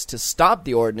dispensaries to stop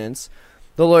the ordinance.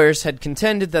 The lawyers had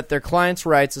contended that their clients'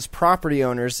 rights as property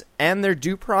owners and their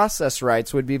due process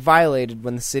rights would be violated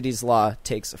when the city's law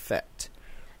takes effect.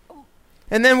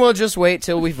 And then we'll just wait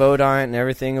till we vote on it and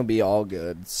everything will be all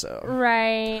good. So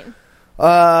Right.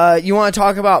 You want to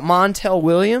talk about Montel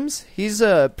Williams? He's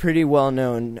a pretty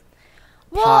well-known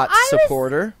pot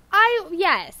supporter.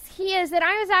 Yes, he is. And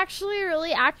I was actually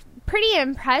really pretty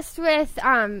impressed with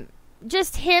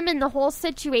just him and the whole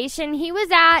situation. He was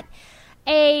at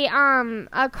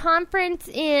a conference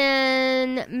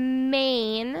in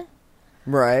Maine.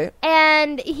 Right.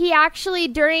 And he actually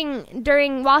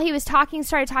during while he was talking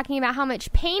started talking about how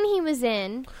much pain he was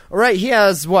in. Right, he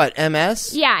has what,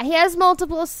 MS? Yeah, he has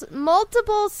multiple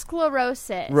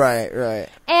sclerosis. Right.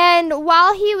 And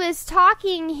while he was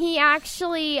talking, he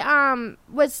actually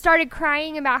started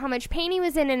crying about how much pain he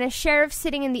was in, and a sheriff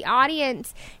sitting in the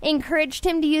audience encouraged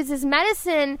him to use his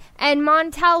medicine, and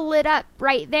Montel lit up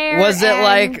right there. Was it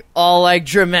like all like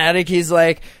dramatic? He's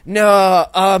like, "No,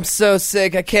 I'm so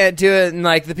sick, I can't do it." And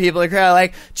like the people are crying,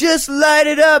 like, "Just light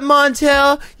it up,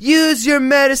 Montel. Use your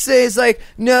medicine." He's like,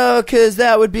 "No, because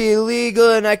that would be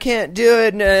illegal, and I can't do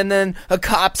it." And then a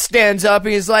cop stands up,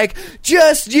 and he's like,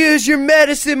 "Just use your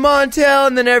medicine, Montel."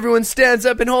 And then everyone stands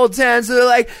up and holds hands. So they're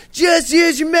like, "Just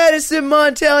use your medicine,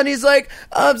 Montel." And he's like,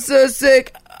 "I'm so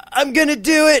sick, I'm gonna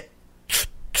do it."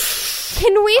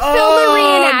 Can we film a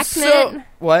reenactment?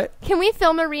 What? Can we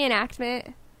film a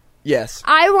reenactment? Yes.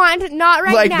 I want, not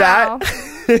right like now.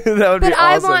 That? That would be but awesome.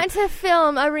 I want to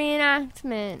film a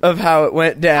reenactment. Of how it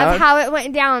went down? Of how it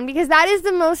went down. Because that is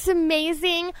the most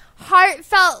amazing,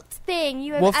 heartfelt thing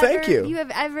you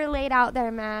have ever laid out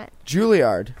there, Matt.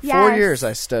 Juilliard. Yes. 4 years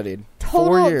I studied.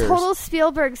 4 years. Total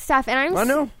Spielberg stuff. And I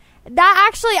know. That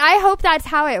actually, I hope that's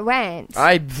how it went.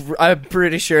 I'm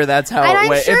pretty sure that's how and it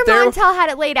went. And I'm sure Montel had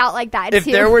it laid out like that, if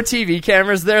too. If there were TV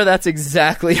cameras there, that's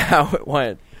exactly how it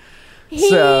went.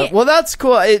 Well, that's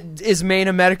cool. Is Maine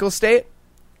a medical state?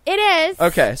 It is.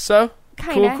 Okay, so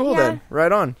Kinda, cool yeah. then.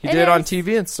 Right on. He did it on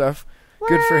TV and stuff. Word.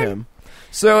 Good for him.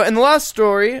 So, in the last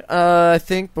story, I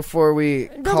think before we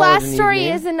the call last it an story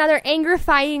evening, is another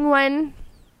anger-fying one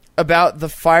about the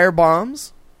fire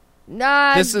bombs.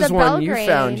 This is one Belgrade. you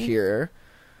found here.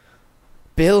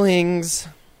 Billings,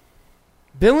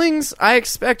 I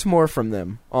expect more from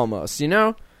them, almost, you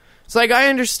know? It's like, I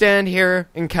understand here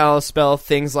in Kalispell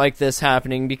things like this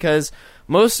happening because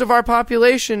most of our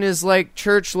population is like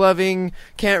church-loving,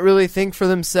 can't really think for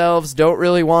themselves, don't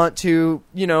really want to,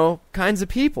 you know, kinds of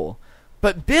people.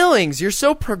 But Billings, you're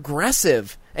so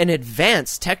progressive and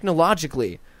advanced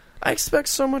technologically. I expect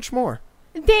so much more.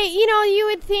 You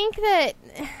would think that...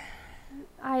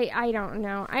 I don't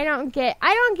know. I don't get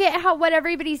how what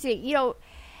everybody's doing. You know,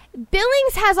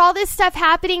 Billings has all this stuff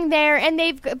happening there, and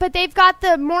they've got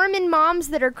the Mormon moms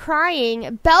that are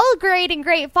crying. Belgrade and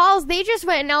Great Falls, they just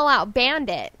went and all out banned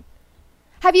it.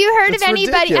 Have you heard of anybody?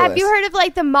 Ridiculous. Have you heard of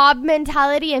like the mob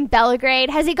mentality in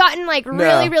Belgrade? Has it gotten like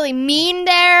really, really mean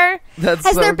there?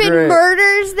 Has there been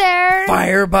murders there?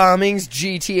 Fire bombings,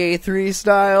 GTA 3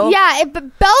 style. Yeah,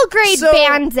 but Belgrade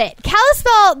bans it.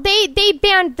 Kalispell, they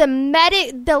banned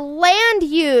the land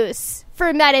use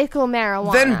for medical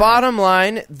marijuana. Then bottom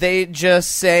line, they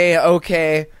just say,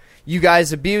 okay, you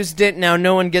guys abused it, now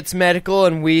no one gets medical,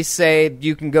 and we say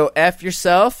you can go F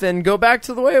yourself and go back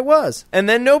to the way it was. And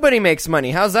then nobody makes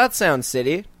money. How's that sound,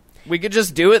 city? We could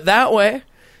just do it that way.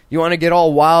 You want to get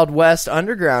all Wild West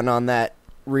Underground on that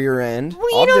rear end?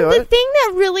 Well, the thing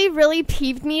that really, really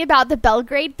peeved me about the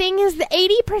Belgrade thing is that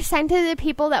 80% of the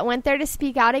people that went there to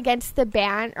speak out against the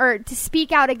ban,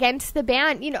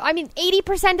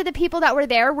 80% of the people that were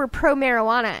there were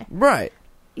pro-marijuana. Right.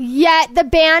 Yet the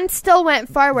ban still went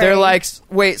forward. They're like,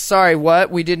 wait, sorry, what?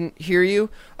 We didn't hear you?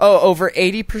 Oh, over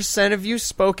 80% of you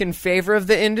spoke in favor of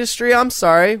the industry? I'm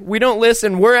sorry. We don't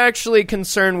listen. We're actually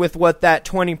concerned with what that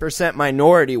 20%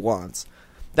 minority wants.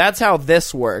 That's how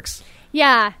this works.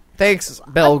 Yeah. Thanks,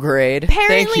 Belgrade.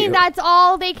 Apparently, Thank you. that's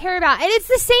all they care about. And it's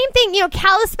the same thing. You know,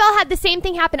 Kalispell had the same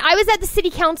thing happen. I was at the city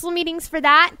council meetings for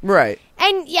that. Right.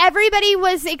 And everybody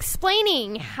was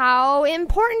explaining how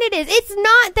important it is. It's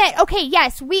not that, okay,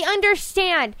 yes, we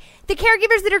understand. The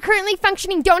caregivers that are currently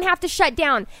functioning don't have to shut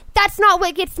down. That's not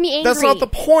what gets me angry. That's not the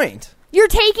point. You're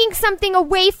taking something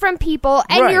away from people,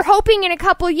 and Right. you're hoping in a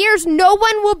couple years no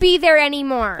one will be there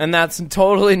anymore. And that's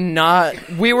totally not...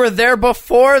 We were there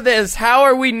before this. How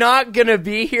are we not going to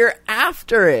be here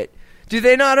after it? Do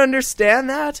they not understand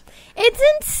that? It's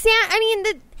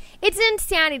it's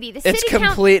insanity. The It's city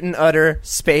complete and utter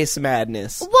space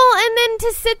madness. Well, and then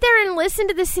to sit there and listen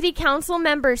to the city council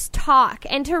members talk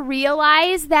and to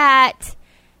realize that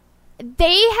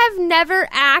they have never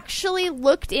actually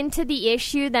looked into the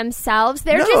issue themselves.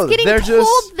 They're just getting told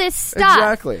this stuff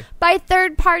exactly. by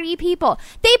third-party people.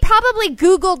 They probably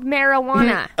Googled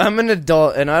marijuana. I'm an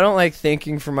adult, and I don't like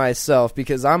thinking for myself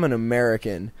because I'm an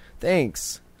American.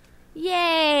 Thanks.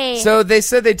 Yay. So they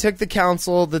said they took the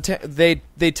council,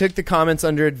 they took the comments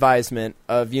under advisement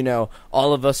of, you know,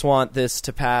 all of us want this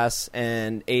to pass,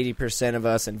 and 80% of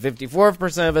us and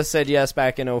 54% of us said yes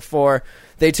back in 2004.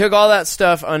 They took all that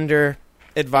stuff under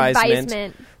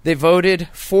advisement. They voted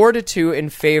 4-2 in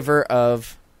favor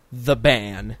of the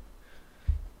ban.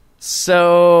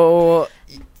 So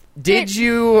did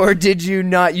you or did you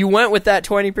not? You went with that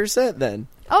 20% then.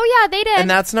 Oh, yeah, they did. And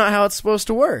that's not how it's supposed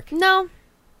to work. No.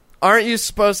 Aren't you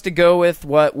supposed to go with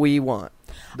what we want?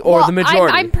 Or Well, the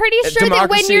majority? I'm pretty sure that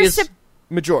when Democracy you're is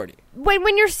majority.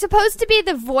 when you're supposed to be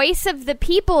the voice of the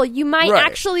people, you might Right.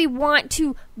 actually want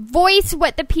to voice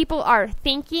what the people are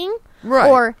thinking Right.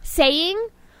 or saying.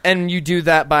 And you do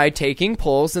that by taking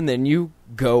polls, and then you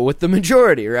go with the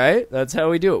majority, right? That's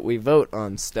how we do it. We vote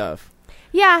on stuff.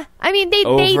 Yeah, I mean, they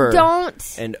Over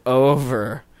don't. And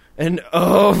over and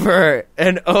over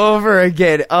and over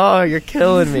again. Oh, you're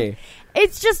killing me.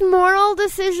 It's just moral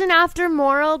decision after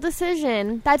moral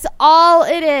decision. That's all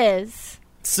it is.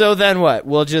 So then what?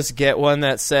 We'll just get one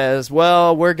that says,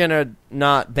 well, we're going to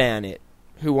not ban it.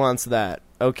 Who wants that?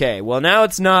 Okay, well, now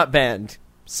it's not banned.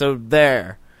 So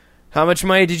there. How much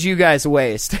money did you guys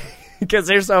waste? Because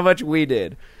here's how much we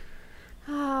did.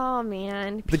 Oh,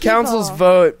 man. The council's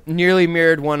vote nearly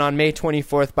mirrored one on May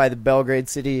 24th by the Belgrade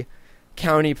City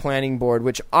County Planning Board,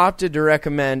 which opted to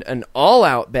recommend an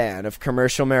all-out ban of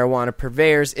commercial marijuana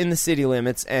purveyors in the city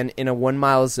limits and in a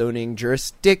 1-mile zoning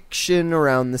jurisdiction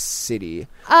around the city.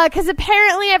 Because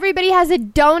apparently everybody has a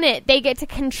donut they get to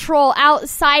control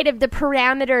outside of the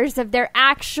parameters of their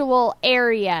actual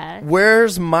area.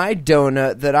 Where's my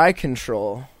donut that I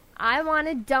control? I want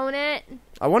a donut.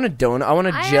 I want a donut. I want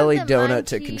a I jelly have the donut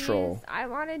to munchies. control. I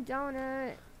want a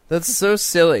donut. That's so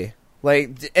silly.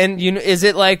 Like, and you know, is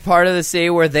it like part of the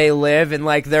city where they live and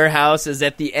like their house is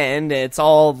at the end? And it's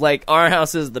all like our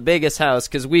house is the biggest house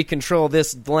because we control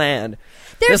this land.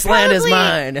 This land is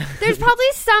mine. There's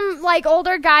probably some like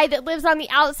older guy that lives on the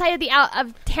outside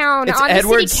of town It's on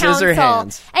Edward the city council,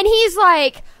 Scissorhands. and he's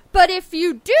like, "But if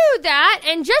you do that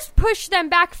and just push them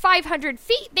back 500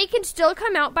 feet, they can still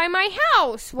come out by my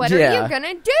house. What Yeah. are you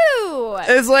gonna do?"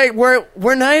 It's like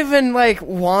we're not even like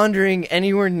wandering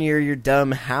anywhere near your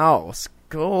dumb house.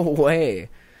 Go away.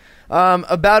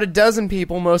 About a dozen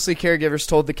people, mostly caregivers,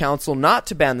 told the council not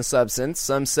to ban the substance.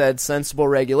 Some said sensible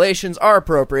regulations are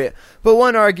appropriate, but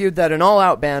one argued that an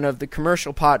all-out ban of the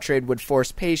commercial pot trade would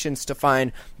force patients to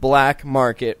find black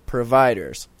market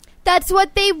providers. That's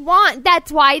what they want. That's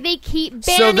why they keep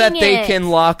banning So that they it. can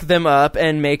lock them up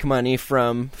and make money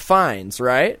from fines,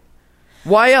 right?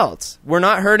 Why else? We're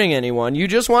not hurting anyone. You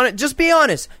just want it. Just be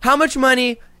honest. How much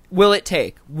money will it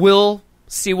take? We'll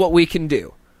see what we can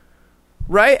do.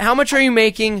 Right? How much are you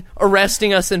making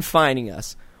arresting us and fining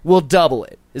us? We'll double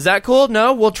it. Is that cool?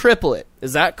 No? We'll triple it.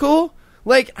 Is that cool?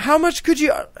 Like, how much could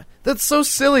you... That's so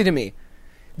silly to me.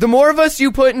 The more of us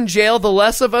you put in jail, the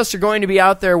less of us are going to be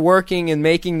out there working and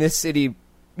making this city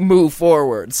move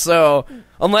forward. So,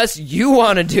 unless you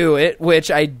want to do it,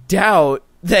 which I doubt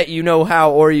that you know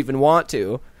how or even want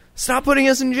to, stop putting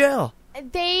us in jail.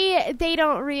 They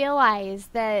don't realize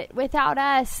that without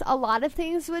us, a lot of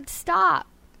things would stop.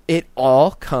 It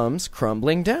all comes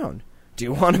crumbling down. Do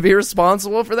you want to be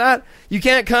responsible for that? You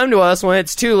can't come to us when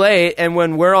it's too late and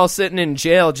when we're all sitting in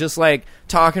jail just like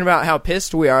talking about how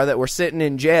pissed we are that we're sitting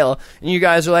in jail and you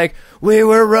guys are like, we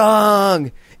were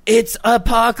wrong. It's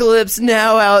apocalypse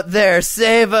now out there.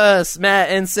 Save us, Matt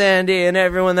and Sandy and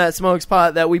everyone that smokes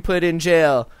pot that we put in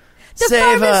jail. The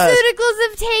Save us. pharmaceuticals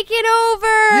have taken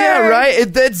over. Yeah, right?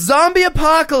 It's zombie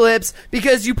apocalypse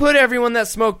because you put everyone that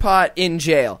smoked pot in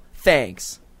jail.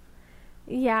 Thanks.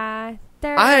 Yeah.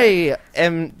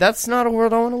 That's not a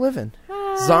world I want to live in.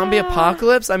 Zombie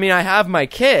apocalypse? I mean, I have my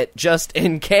kit just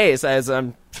in case, as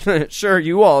I'm sure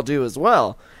you all do as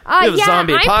well. Yeah,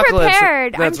 zombie I'm apocalypse.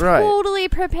 prepared. That's I'm right. totally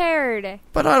prepared.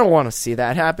 But I don't want to see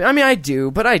that happen. I mean, I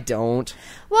do, but I don't.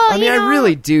 Well, I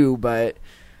really do, but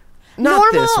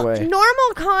not this way.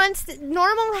 Normal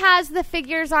has the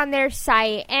figures on their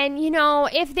site, and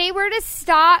if they were to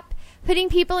stop putting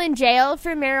people in jail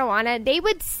for marijuana, they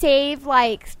would save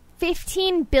like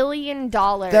 $15 billion.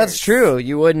 That's true.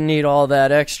 You wouldn't need all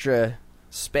that extra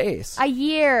space. A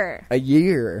year. A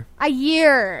year.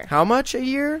 How much a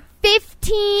year?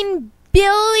 15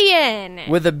 billion.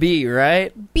 With a B,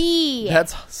 right? B.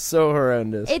 That's so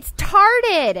horrendous. It's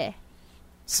tarded.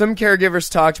 Some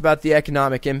caregivers talked about the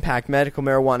economic impact medical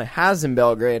marijuana has in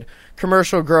Belgrade.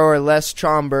 Commercial grower Les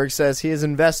Chomberg says he has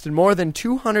invested more than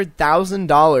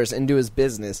 $200,000 into his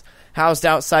business, housed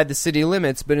outside the city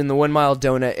limits but in the 1 Mile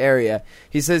Donut area.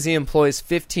 He says he employs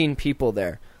 15 people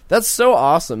there. That's so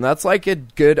awesome. That's like a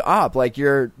good op. Like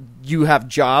you have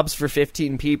jobs for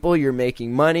 15 people. You're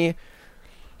making money.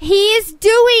 He's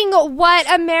doing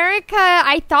what America,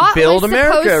 I thought, Build was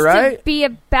America, supposed right? to be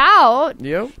about.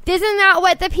 Yep. Isn't that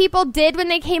what the people did when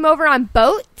they came over on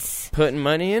boats? Putting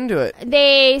money into it.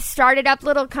 They started up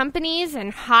little companies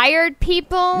and hired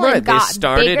people and got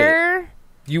bigger.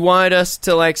 You wanted us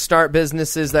to start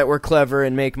businesses that were clever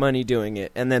and make money doing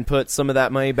it, and then put some of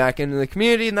that money back into the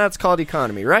community, and that's called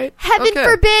economy, right? Heaven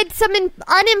forbid some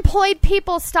unemployed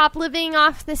people stop living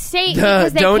off the state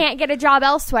because they can't get a job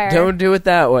elsewhere. Don't do it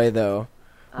that way, though.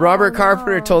 Robert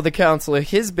Carpenter told the council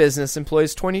his business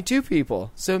employs 22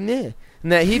 people, so meh,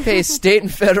 and that he pays state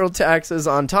and federal taxes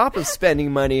on top of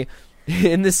spending money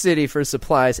in the city for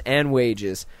supplies and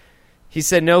wages. He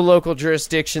said no local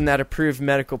jurisdiction that approved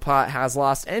medical pot has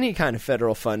lost any kind of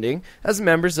federal funding, as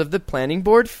members of the planning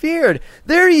board feared.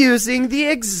 They're using the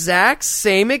exact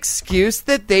same excuse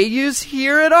that they use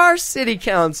here at our city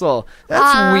council.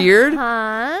 That's weird.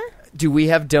 Do we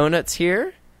have donuts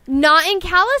here? Not in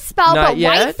Kalispell, Not but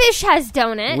yet? Whitefish has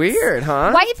donuts. Weird,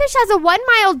 huh? Whitefish has a 1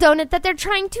 mile donut that they're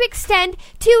trying to extend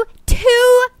to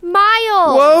 2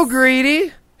 miles. Whoa,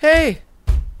 Greedy. Hey,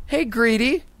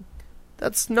 Greedy.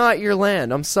 That's not your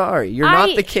land. I'm sorry. You're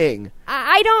not the king.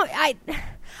 I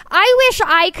wish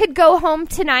I could go home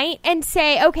tonight and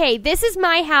say, okay, this is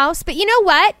my house, but you know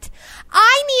what?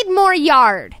 I need more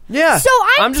yard. Yeah. So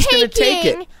I'm just going to take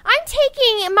it. I'm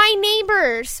taking my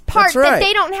neighbor's part that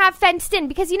they don't have fenced in,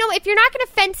 because if you're not going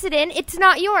to fence it in, it's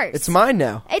not yours. It's mine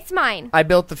now. It's mine. I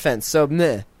built the fence, so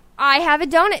meh. I have a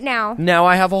donut now. Now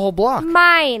I have a whole block.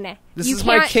 Mine. This is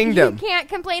my kingdom. You can't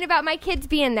complain about my kids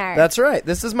being there. That's right.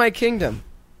 This is my kingdom.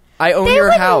 I own they your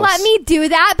wouldn't house. let me do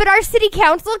that, but our city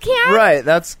council can? Right,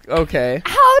 that's okay.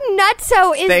 How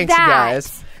nutso is Thanks, that?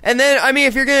 guys. And then,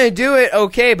 if you're going to do it,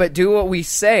 okay, but do what we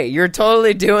say. You're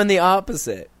totally doing the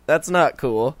opposite. That's not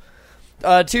cool.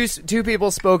 Two people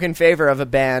spoke in favor of a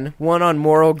ban, one on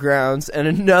moral grounds, and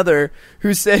another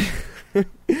who said,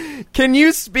 can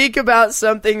you speak about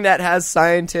something that has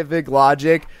scientific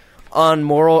logic on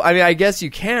moral? I guess you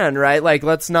can, right?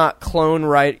 Let's not clone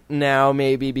right now,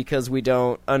 maybe, because we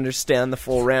don't understand the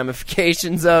full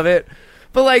ramifications of it.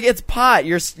 But, it's pot.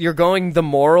 You're going the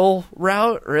moral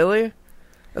route, really?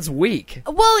 That's weak.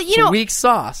 Well, it's weak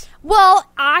sauce. Well,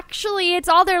 actually, it's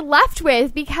all they're left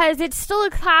with, because it's still a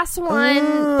class 1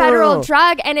 federal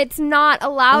drug, and it's not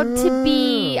allowed to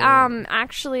be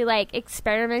actually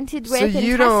experimented with and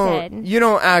tested. You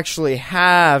don't actually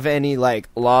have any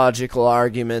logical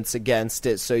arguments against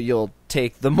it, so you'll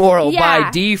take the moral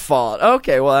by default.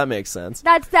 Okay, well that makes sense.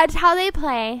 That's how they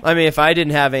play. If I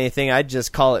didn't have anything, I'd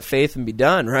just call it faith and be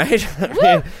done, right?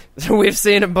 We've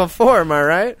seen it before, am I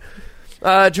right?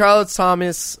 Charles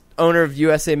Thomas, owner of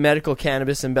USA Medical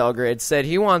Cannabis in Belgrade, said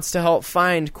he wants to help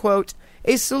find, quote,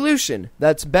 a solution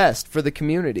that's best for the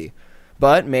community.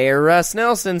 But Mayor Russ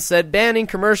Nelson said banning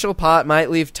commercial pot might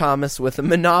leave Thomas with a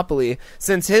monopoly,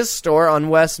 since his store on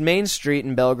West Main Street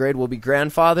in Belgrade will be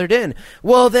grandfathered in.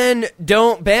 Well, then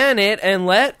don't ban it and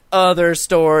let other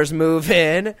stores move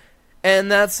in.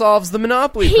 And that solves the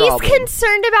monopoly problem. He's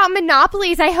concerned about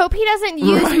monopolies. I hope he doesn't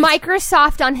use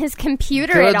Microsoft on his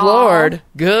computer at all.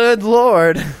 Good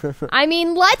Lord.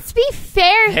 Let's be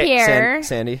fair here.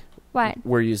 Sandy. What?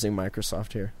 We're using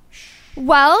Microsoft here.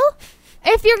 Well,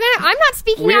 if you're going to... I'm not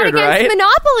speaking out against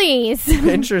monopolies.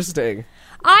 Interesting.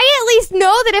 I at least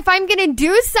know that if I'm going to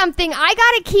do something, I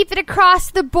got to keep it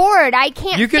across the board. I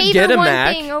can't You could favor get a one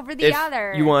Mac thing over the if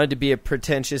other. you wanted to be a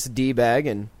pretentious D-bag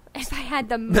and if I had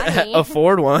the money.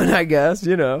 afford one, I guess,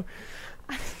 you know.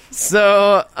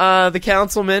 So, the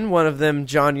councilman, one of them,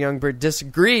 John Youngberg,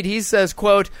 disagreed. He says,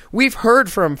 quote, "We've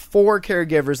heard from 4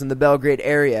 caregivers in the Belgrade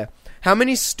area. How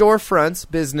many storefronts,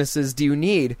 businesses do you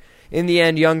need?" In the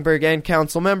end, Youngberg and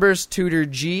council members Tudor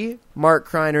G., Mark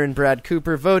Kreiner, and Brad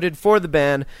Cooper voted for the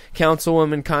ban.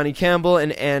 Councilwoman Connie Campbell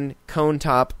and Ann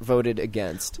Conetop voted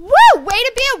against. Woo! Way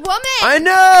to be a woman! I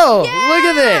know! Yeah! Look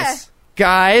at this!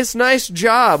 Guys, nice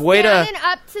job. Way Standing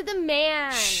up to the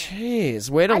man. Jeez,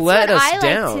 way to That's let what us I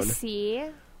down. like to see.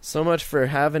 So much for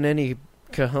having any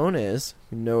cojones.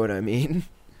 You know what I mean?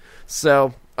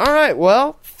 So, alright,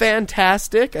 well,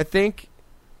 fantastic. I think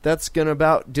that's going to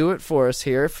about do it for us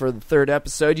here for the 3rd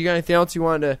episode. You got anything else you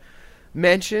wanted to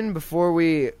mention before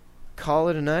we call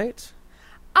it a night?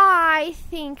 I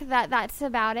think that's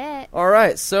about it. All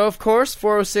right. So, of course,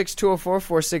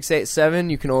 406-204-4687.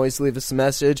 You can always leave us a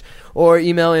message or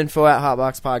email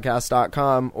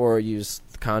info@hotboxpodcast.com or use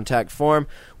the contact form.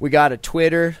 We got a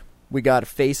Twitter. We got a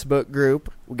Facebook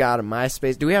group. We got a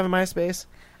MySpace. Do we have a MySpace?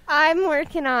 I'm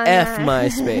working on F that.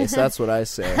 MySpace. That's what I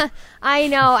say. I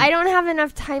know. I don't have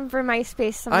enough time for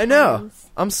MySpace sometimes. I know.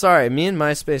 I'm sorry. Me and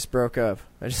MySpace broke up.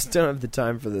 I just don't have the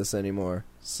time for this anymore.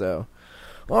 So,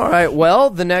 all right. Well,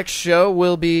 the next show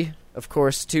will be, of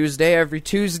course, Tuesday. Every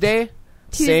Tuesday.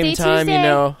 Same time, Tuesday. you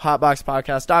know,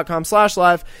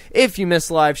 hotboxpodcast.com/live. If you miss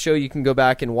a live show, you can go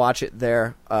back and watch it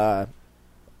there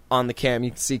on the cam.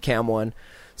 You can see cam 1.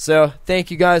 So, thank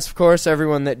you guys, of course,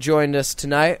 everyone that joined us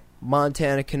tonight.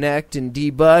 Montana Connect and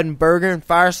D-Bud and Burger and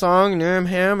Firesong and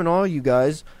Ham and all you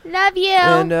guys. Love you.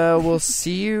 And we'll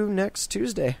see you next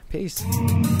Tuesday. Peace.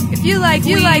 If you like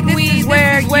weed, this is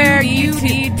where you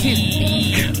need to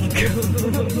be.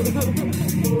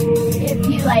 If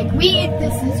you like weed,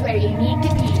 this is where you need to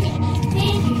be.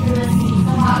 Thank you for listening to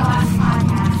the Hot Box Podcast.